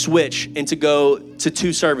to switch and to go to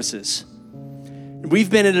 2 services. We've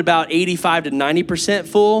been at about 85 to 90%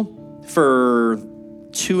 full for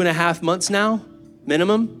 2.5 months now,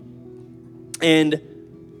 minimum. And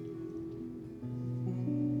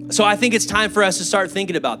so I think it's time for us to start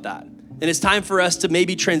thinking about that. And it's time for us to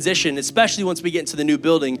maybe transition, especially once we get into the new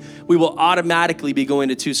building, we will automatically be going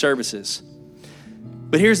to 2 services.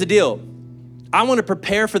 But here's the deal. I want to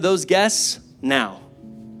prepare for those guests now.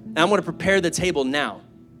 And I want to prepare the table now.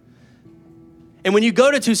 And when you go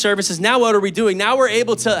to 2 services, now what are we doing? Now we're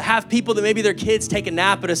able to have people that maybe their kids take a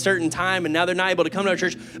nap at a certain time and now they're not able to come to our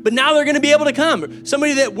church, but now they're going to be able to come.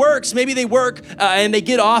 Somebody that works, maybe they work and they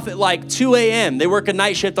get off at like 2 a.m. They work a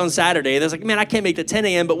night shift on Saturday. They're like, man, I can't make the 10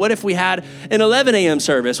 a.m., but what if we had an 11 a.m.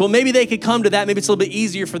 service? Well, maybe they could come to that. Maybe it's a little bit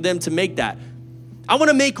easier for them to make that. I want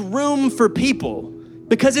to make room for people.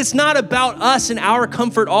 Because it's not about us and our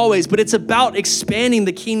comfort always, but it's about expanding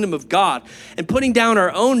the kingdom of God and putting down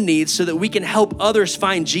our own needs so that we can help others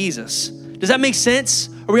find Jesus. Does that make sense?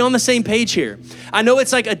 Are we on the same page here? I know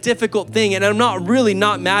it's like a difficult thing, and I'm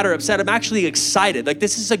not mad or upset. I'm actually excited. Like,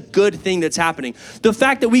 this is a good thing that's happening. The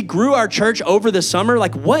fact that we grew our church over the summer,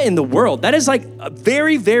 like, what in the world? That is like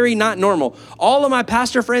very, very not normal. All of my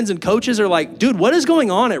pastor friends and coaches are like, dude, what is going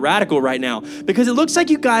on at Radical right now? Because it looks like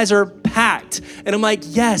you guys are packed. And I'm like,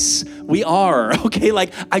 yes, we are. Okay,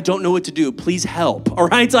 like, I don't know what to do. Please help. All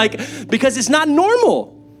right, like, because it's not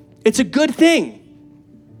normal. It's a good thing.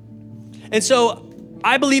 And so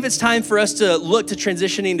I believe it's time for us to look to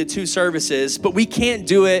transitioning to 2 services, but we can't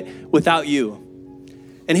do it without you.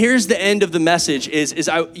 And here's the end of the message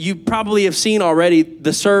you probably have seen already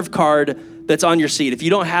the serve card that's on your seat. If you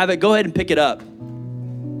don't have it, go ahead and pick it up.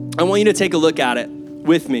 I want you to take a look at it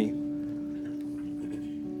with me.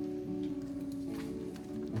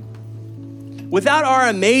 Without our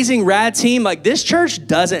amazing rad team, like, this church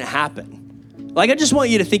doesn't happen. Like, I just want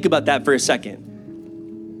you to think about that for a second.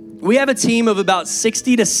 We have a team of about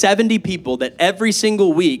 60 to 70 people that every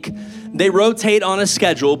single week, they rotate on a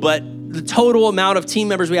schedule, but the total amount of team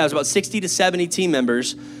members we have is about 60 to 70 team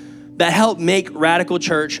members that help make Radical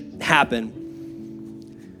Church happen.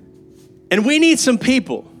 And we need some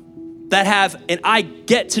people that have an I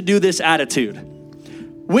get to do this attitude.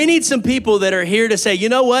 We need some people that are here to say, you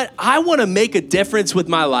know what? I want to make a difference with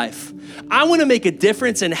my life. I want to make a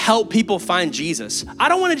difference and help people find Jesus. I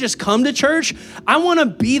don't want to just come to church. I want to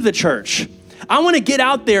be the church. I want to get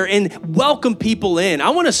out there and welcome people in.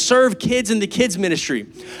 I want to serve kids in the kids ministry.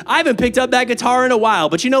 I haven't picked up that guitar in a while,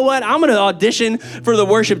 but you know what? I'm going to audition for the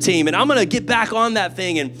worship team, and I'm going to get back on that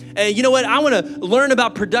thing. And you know what? I want to learn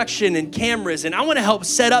about production and cameras, and I want to help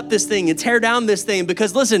set up this thing and tear down this thing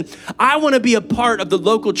because, listen, I want to be a part of the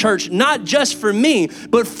local church, not just for me,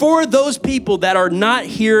 but for those people that are not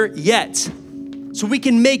here yet. So we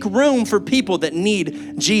can make room for people that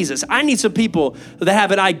need Jesus. I need some people that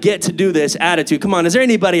have an I get to do this attitude. Come on, is there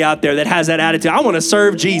anybody out there that has that attitude? I want to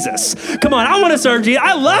serve Jesus. Come on, I want to serve Jesus.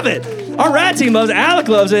 I love it. Our rad team loves it. Alec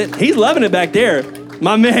loves it. He's loving it back there.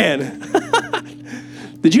 My man.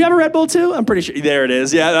 Did you have a Red Bull too? I'm pretty sure. There it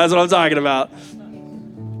is. Yeah, that's what I'm talking about.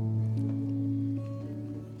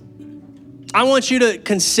 I want you to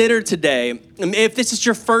consider today, if this is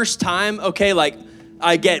your first time, okay, like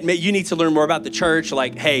I get you need to learn more about the church.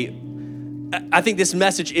 Like, hey, I think this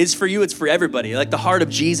message is for you. It's for everybody. Like the heart of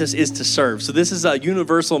Jesus is to serve. So this is a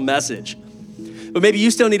universal message. But maybe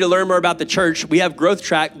you still need to learn more about the church. We have Growth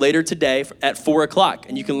Track later today at 4:00,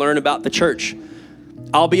 and you can learn about the church.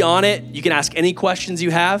 I'll be on it. You can ask any questions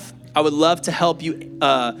you have. I would love to help you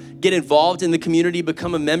get involved in the community,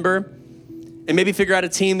 become a member, and maybe figure out a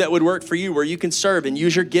team that would work for you where you can serve and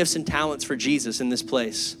use your gifts and talents for Jesus in this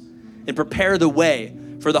place and prepare the way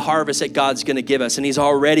for the harvest that God's gonna give us, and he's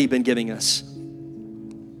already been giving us.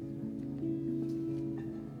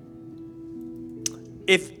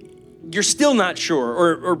 If you're still not sure,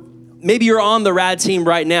 or maybe you're on the RAD team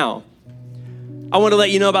right now, I wanna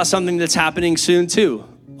let you know about something that's happening soon too.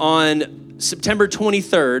 On September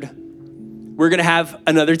 23rd, we're gonna have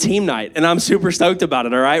another team night, and I'm super stoked about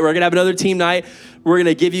it, all right? We're gonna have another team night. We're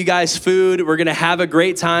gonna give you guys food. We're gonna have a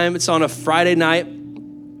great time. It's on a Friday night.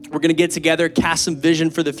 We're gonna get together, cast some vision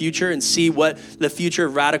for the future, and see what the future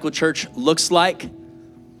of Radical Church looks like.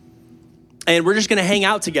 And we're just gonna hang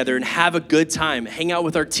out together and have a good time. Hang out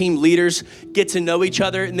with our team leaders, get to know each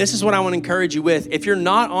other. And this is what I wanna encourage you with. If you're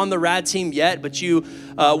not on the RAD team yet, but you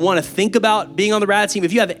wanna think about being on the RAD team,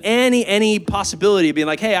 if you have any possibility of being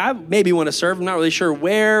like, hey, I maybe wanna serve, I'm not really sure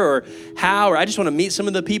where or how, or I just wanna meet some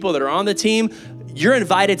of the people that are on the team, you're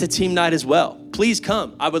invited to team night as well. Please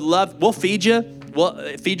come. I would love, we'll feed you,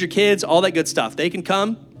 we'll feed your kids, all that good stuff. They can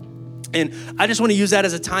come. And I just want to use that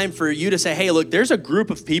as a time for you to say, hey, look, there's a group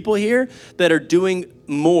of people here that are doing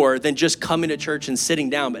more than just coming to church and sitting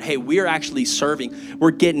down. But hey, we are actually serving.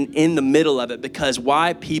 We're getting in the middle of it because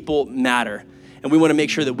why? People matter. And we want to make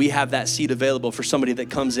sure that we have that seat available for somebody that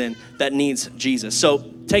comes in that needs Jesus. So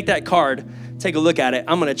take that card, take a look at it.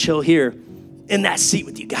 I'm going to chill here in that seat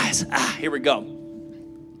with you guys. Here we go.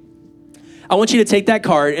 I want you to take that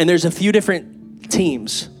card, and there's a few different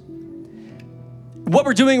teams. What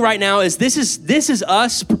we're doing right now is this is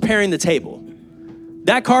us preparing the table.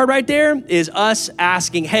 That card right there is us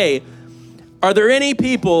asking, hey, are there any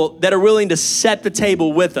people that are willing to set the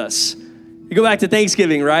table with us? You go back to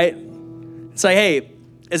Thanksgiving, right? It's like, hey,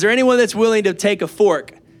 is there anyone that's willing to take a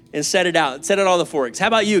fork and set it out, set out all the forks? How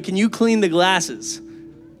about you? Can you clean the glasses?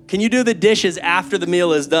 Can you do the dishes after the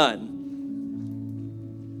meal is done?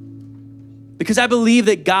 Because I believe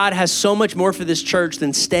that God has so much more for this church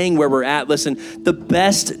than staying where we're at. Listen, the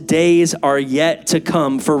best days are yet to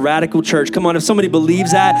come for Radical Church. Come on, if somebody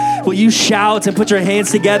believes that, will you shout and put your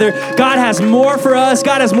hands together? God has more for us.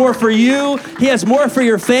 God has more for you. He has more for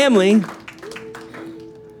your family.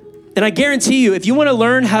 And I guarantee you, if you want to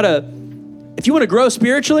learn if you want to grow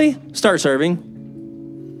spiritually, start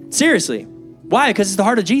serving. Seriously. Why? Because it's the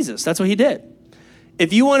heart of Jesus. That's what he did.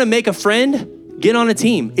 If you want to make a friend, get on a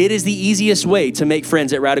team. It is the easiest way to make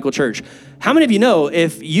friends at Radical Church. How many of you know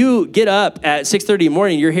if you get up at 6:30 in the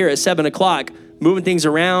morning, you're here at 7 o'clock moving things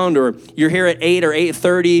around, or you're here at 8 or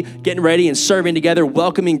 8:30 getting ready and serving together,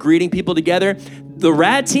 welcoming, greeting people together. The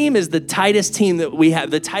RAD team is the tightest team that we have,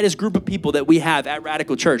 the tightest group of people that we have at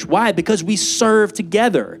Radical Church. Why? Because we serve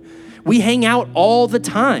together. We hang out all the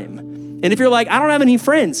time. And if you're like, I don't have any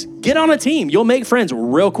friends, get on a team. You'll make friends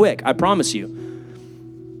real quick. I promise you.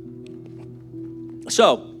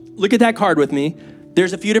 So look at that card with me.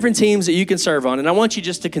 There's a few different teams that you can serve on, and I want you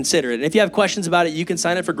just to consider it. And if you have questions about it, you can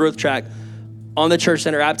sign up for Growth Track on the Church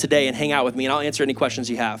Center app today and hang out with me, and I'll answer any questions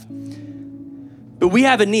you have. But we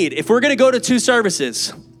have a need. If we're going to go to 2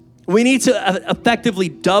 services, we need to effectively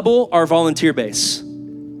double our volunteer base.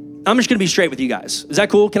 I'm just going to be straight with you guys. Is that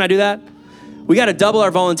cool? Can I do that? We got to double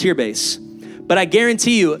our volunteer base. But I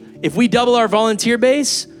guarantee you, if we double our volunteer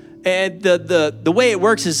base, and the way it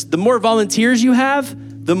works is the more volunteers you have,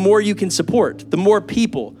 the more you can support, the more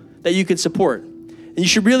people that you can support. And you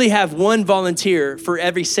should really have 1 volunteer for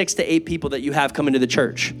every 6 to 8 people that you have coming to the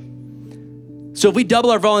church. So if we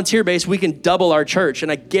double our volunteer base, we can double our church.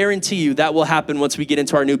 And I guarantee you that will happen once we get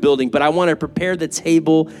into our new building. But I want to prepare the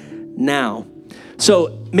table now.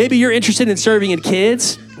 So maybe you're interested in serving in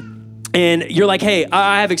kids, and you're like, hey,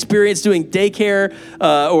 I have experience doing daycare,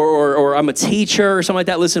 or I'm a teacher or something like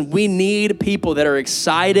that. Listen, we need people that are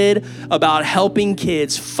excited about helping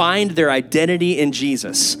kids find their identity in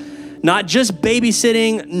Jesus. Not just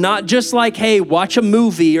babysitting, not just like, hey, watch a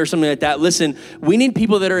movie or something like that. Listen, we need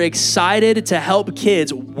people that are excited to help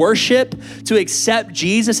kids worship, to accept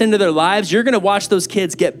Jesus into their lives. You're gonna watch those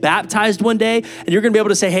kids get baptized one day, and you're gonna be able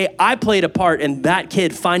to say, hey, I played a part in that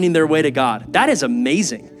kid finding their way to God. That is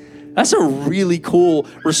amazing. That's a really cool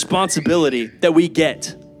responsibility that we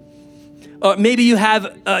get. Maybe you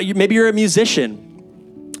have, maybe you're a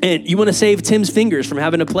musician And you want to save Tim's fingers from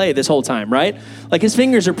having to play this whole time, right? Like his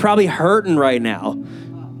fingers are probably hurting right now.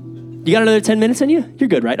 You got another 10 minutes in you? You're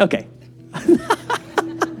good, right? Okay.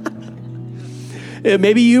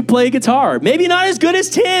 Maybe you play guitar. Maybe not as good as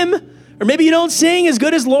Tim. Or maybe you don't sing as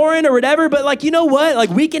good as Lauren or whatever, but like, you know what?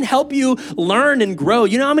 Like we can help you learn and grow.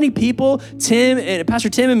 You know how many people Pastor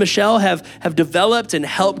Tim and Michelle have developed and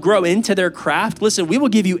helped grow into their craft? Listen, we will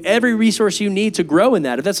give you every resource you need to grow in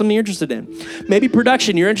that if that's something you're interested in. Maybe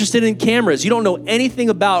production, you're interested in cameras. You don't know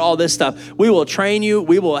anything about all this stuff. We will train you.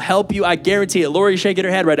 We will help you. I guarantee it. Lori's shaking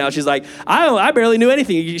her head right now. She's like, I barely knew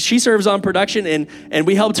anything. She serves on production and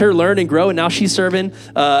we helped her learn and grow. And now she's serving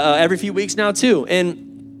every few weeks now too.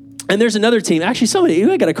 And there's another team. Actually,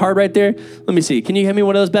 I got a card right there. Let me see. Can you hand me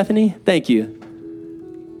one of those, Bethany? Thank you.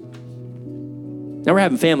 Now we're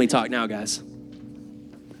having family talk now, guys.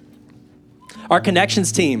 Our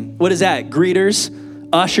connections team. What is that? Greeters,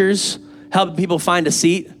 ushers, helping people find a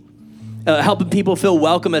seat, helping people feel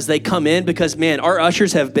welcome as they come in because, man, our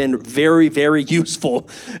ushers have been very, very useful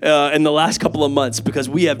in the last couple of months because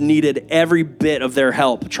we have needed every bit of their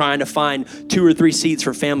help trying to find 2 or 3 seats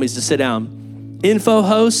for families to sit down. Info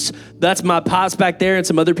hosts, that's my pops back there and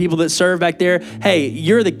some other people that serve back there. Hey,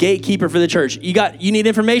 you're the gatekeeper for the church. You need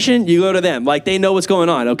information, you go to them. Like they know what's going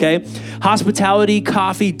on, okay? Hospitality,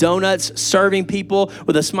 coffee, donuts, serving people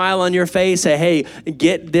with a smile on your face. Say, hey,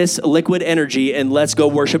 get this liquid energy and let's go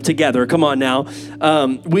worship together. Come on now.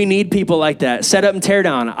 We need people like that. Set up and tear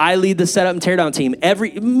down. I lead the set up and tear down team.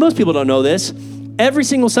 Most people don't know this. Every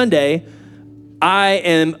single Sunday, I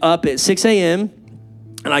am up at 6 a.m.,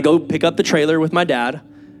 and I go pick up the trailer with my dad,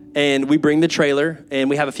 and we bring the trailer, and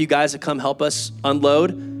we have a few guys that come help us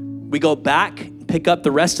unload. We go back, pick up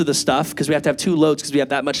the rest of the stuff, because we have to have 2 loads because we have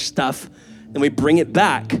that much stuff, and we bring it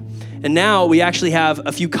back. And now we actually have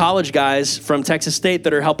a few college guys from Texas State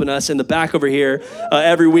that are helping us in the back over here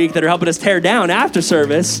every week that are helping us tear down after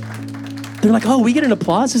service. They're like, oh, we get an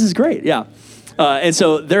applause? This is great. Yeah. And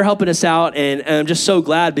so they're helping us out, and I'm just so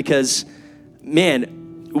glad because,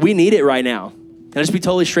 man, we need it right now. And I'll just be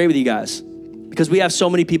totally straight with you guys because we have so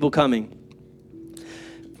many people coming.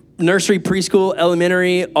 Nursery, preschool,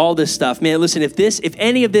 elementary, all this stuff. Man, listen, if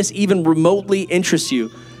any of this even remotely interests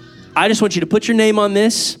you, I just want you to put your name on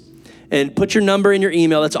this and put your number in your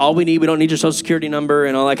email. That's all we need. We don't need your social security number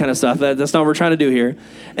and all that kind of stuff. That's not what we're trying to do here.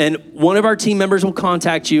 And one of our team members will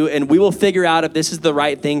contact you and we will figure out if this is the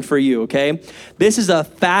right thing for you, okay? This is a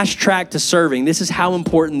fast track to serving. This is how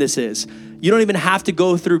important this is. You don't even have to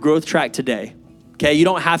go through Growth Track today. Okay, you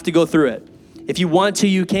don't have to go through it. If you want to,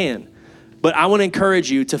 you can. But I want to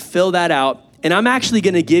encourage you to fill that out. And I'm actually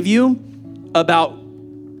going to give you about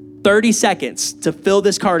 30 seconds to fill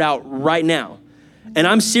this card out right now. And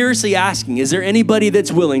I'm seriously asking, is there anybody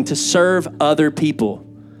that's willing to serve other people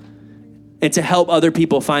and to help other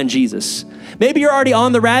people find Jesus? Maybe you're already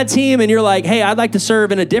on the RAD team and you're like, hey, I'd like to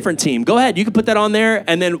serve in a different team. Go ahead, you can put that on there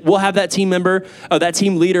and then we'll have that team member or that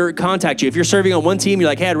team leader contact you. If you're serving on one team, you're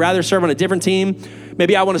like, hey, I'd rather serve on a different team.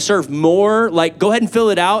 Maybe I want to serve more. Like, go ahead and fill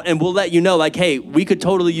it out and we'll let you know, like, hey, we could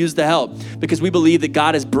totally use the help because we believe that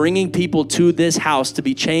God is bringing people to this house to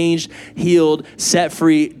be changed, healed, set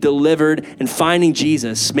free, delivered, and finding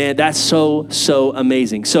Jesus. Man, that's so, so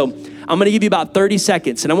amazing. So I'm going to give you about 30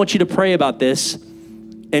 seconds and I want you to pray about this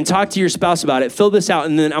and talk to your spouse about it. Fill this out,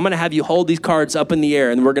 and then I'm going to have you hold these cards up in the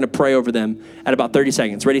air, and we're going to pray over them at about 30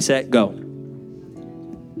 seconds. Ready, set, go.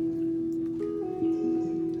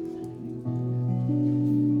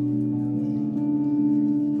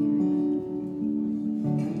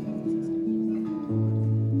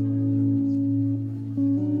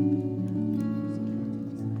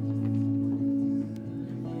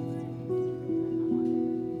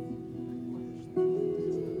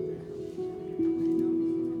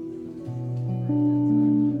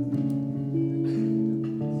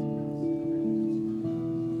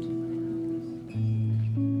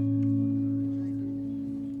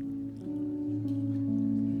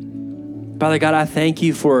 Father God, I thank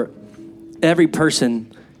you for every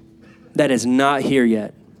person that is not here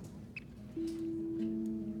yet.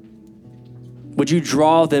 Would you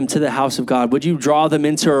draw them to the house of God? Would you draw them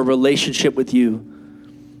into a relationship with you?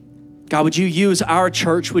 God, would you use our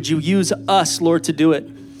church? Would you use us, Lord, to do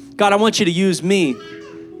it? God, I want you to use me.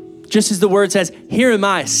 Just as the word says, here am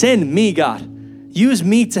I, send me, God. Use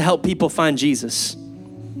me to help people find Jesus.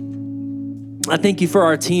 I thank you for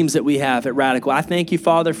our teams that we have at Radical. I thank you,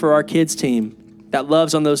 Father, for our kids team that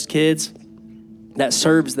loves on those kids, that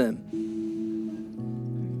serves them,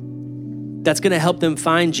 that's going to help them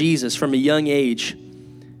find Jesus from a young age.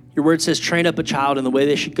 Your word says, train up a child in the way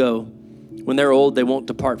they should go. When they're old, they won't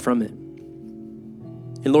depart from it.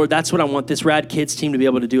 And Lord, that's what I want this Rad Kids team to be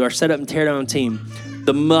able to do, our Set Up and Tear Down team,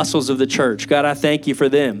 the muscles of the church. God, I thank you for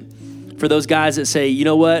them, for those guys that say, you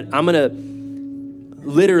know what, I'm going to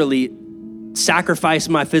literally sacrifice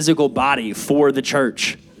my physical body for the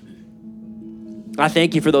church. I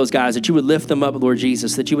thank you for those guys, that you would lift them up, Lord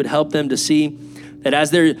Jesus, that you would help them to see that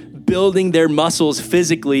as they're building their muscles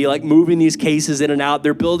physically, like moving these cases in and out,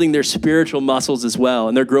 they're building their spiritual muscles as well,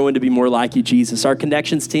 and they're growing to be more like you, Jesus. Our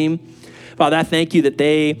Connections team, Father, I thank you that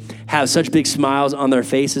they have such big smiles on their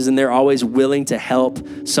faces, and they're always willing to help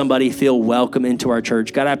somebody feel welcome into our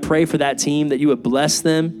church. God, I pray for that team, that you would bless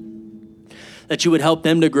them, that you would help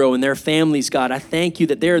them to grow in their families, God. I thank you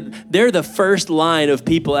that they're the first line of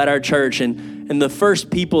people at our church, and the first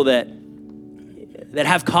people that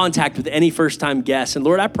have contact with any first-time guests. And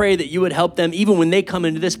Lord, I pray that you would help them even when they come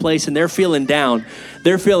into this place and they're feeling down,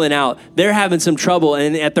 they're feeling out, they're having some trouble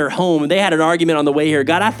and at their home, they had an argument on the way here.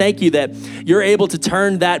 God, I thank you that you're able to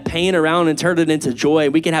turn that pain around and turn it into joy.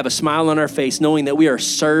 We can have a smile on our face knowing that we are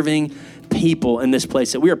serving people in this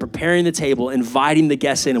place, that we are preparing the table, inviting the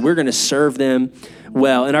guests in, and we're going to serve them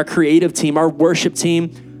well. And our creative team, our worship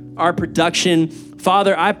team, our production,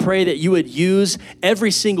 Father, I pray that you would use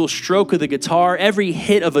every single stroke of the guitar, every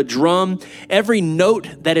hit of a drum, every note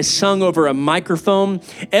that is sung over a microphone,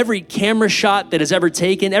 every camera shot that is ever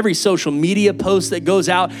taken, every social media post that goes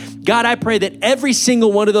out. God, I pray that every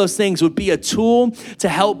single one of those things would be a tool to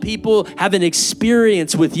help people have an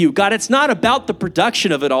experience with you. God, it's not about the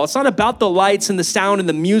production of it all. It's not about the lights and the sound and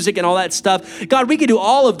the music and all that stuff. God, we could do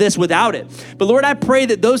all of this without it. But Lord, I pray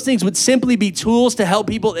that those things would simply be tools to help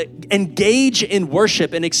people engage in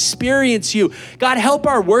worship and experience you. God, help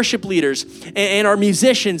our worship leaders and our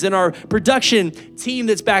musicians and our production team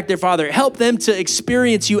that's back there, Father. Help them to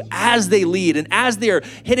experience you as they lead and as they're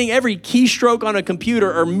hitting every keystroke on a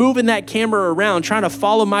computer or moving that camera around, trying to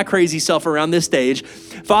follow my crazy self around this stage.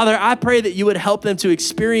 Father, I pray that you would help them to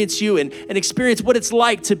experience you and experience what it's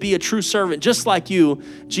like to be a true servant, just like you,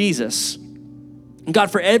 Jesus. And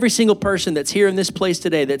God, for every single person that's here in this place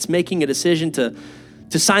today that's making a decision to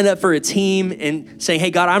sign up for a team and saying,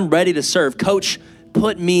 hey, God, I'm ready to serve. Coach,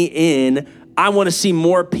 put me in. I want to see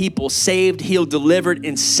more people saved, healed, delivered,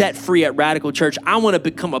 and set free at Radical Church. I want to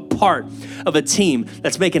become a part of a team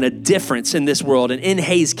that's making a difference in this world and in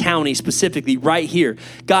Hays County specifically right here.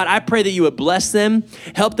 God, I pray that you would bless them,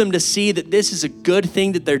 help them to see that this is a good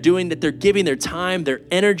thing that they're doing, that they're giving their time, their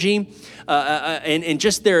energy, and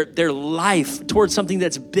just their life towards something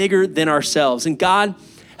that's bigger than ourselves. And God,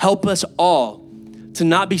 help us all to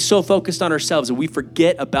not be so focused on ourselves that we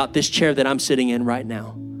forget about this chair that I'm sitting in right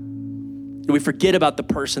now. And we forget about the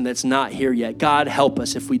person that's not here yet. God, help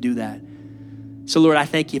us if we do that. So Lord, I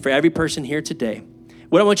thank you for every person here today.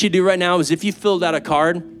 What I want you to do right now is if you filled out a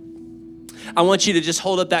card, I want you to just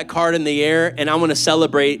hold up that card in the air, and I want to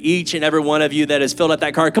celebrate each and every one of you that has filled out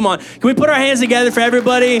that card. Come on, can we put our hands together for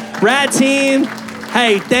everybody? Rad team.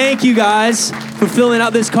 Hey, thank you guys for filling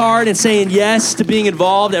out this card and saying yes to being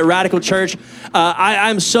involved at Radical Church.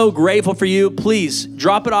 I'm so grateful for you. Please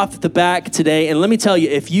drop it off at the back today. And let me tell you,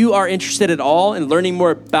 if you are interested at all in learning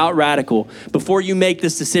more about Radical before you make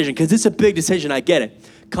this decision, because it's a big decision, I get it.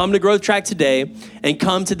 Come to Growth Track today and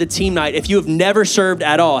come to the team night. If you have never served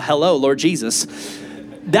at all, hello, Lord Jesus.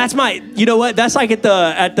 That's you know what? That's like at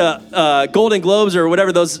the Golden Globes or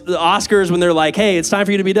whatever, those Oscars when they're like, hey, it's time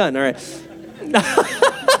for you to be done. All right.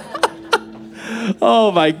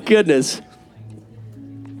 Oh my goodness.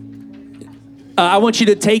 I want you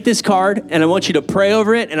to take this card and I want you to pray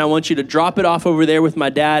over it and I want you to drop it off over there with my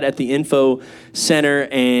dad at the info center.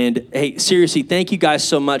 And hey, seriously, thank you guys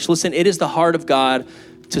so much. Listen, it is the heart of God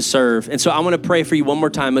to serve. And so I want to pray for you one more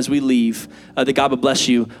time as we leave, that God would bless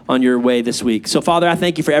you on your way this week. So Father, I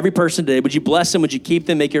thank you for every person today. Would you bless them? Would you keep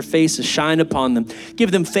them? Make your face to shine upon them. Give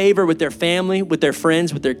them favor with their family, with their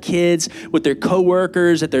friends, with their kids, with their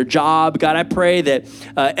coworkers, at their job. God, I pray that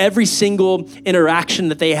every single interaction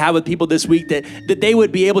that they have with people this week, that they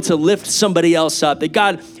would be able to lift somebody else up. That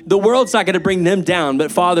God, the world's not going to bring them down,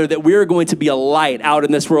 but Father, that we're going to be a light out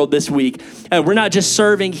in this world this week. We're not just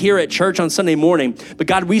serving here at church on Sunday morning, but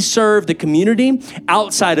God, we serve the community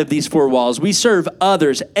outside of these four walls. We serve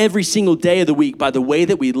others every single day of the week by the way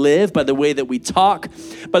that we live, by the way that we talk,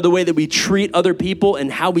 by the way that we treat other people,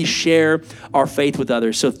 and how we share our faith with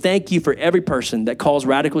others. So thank you for every person that calls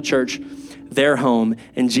Radical Church their home.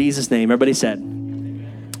 In Jesus' name, everybody said,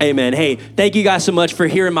 amen. Hey, thank you guys so much for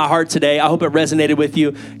hearing my heart today. I hope it resonated with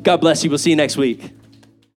you. God bless you. We'll see you next week.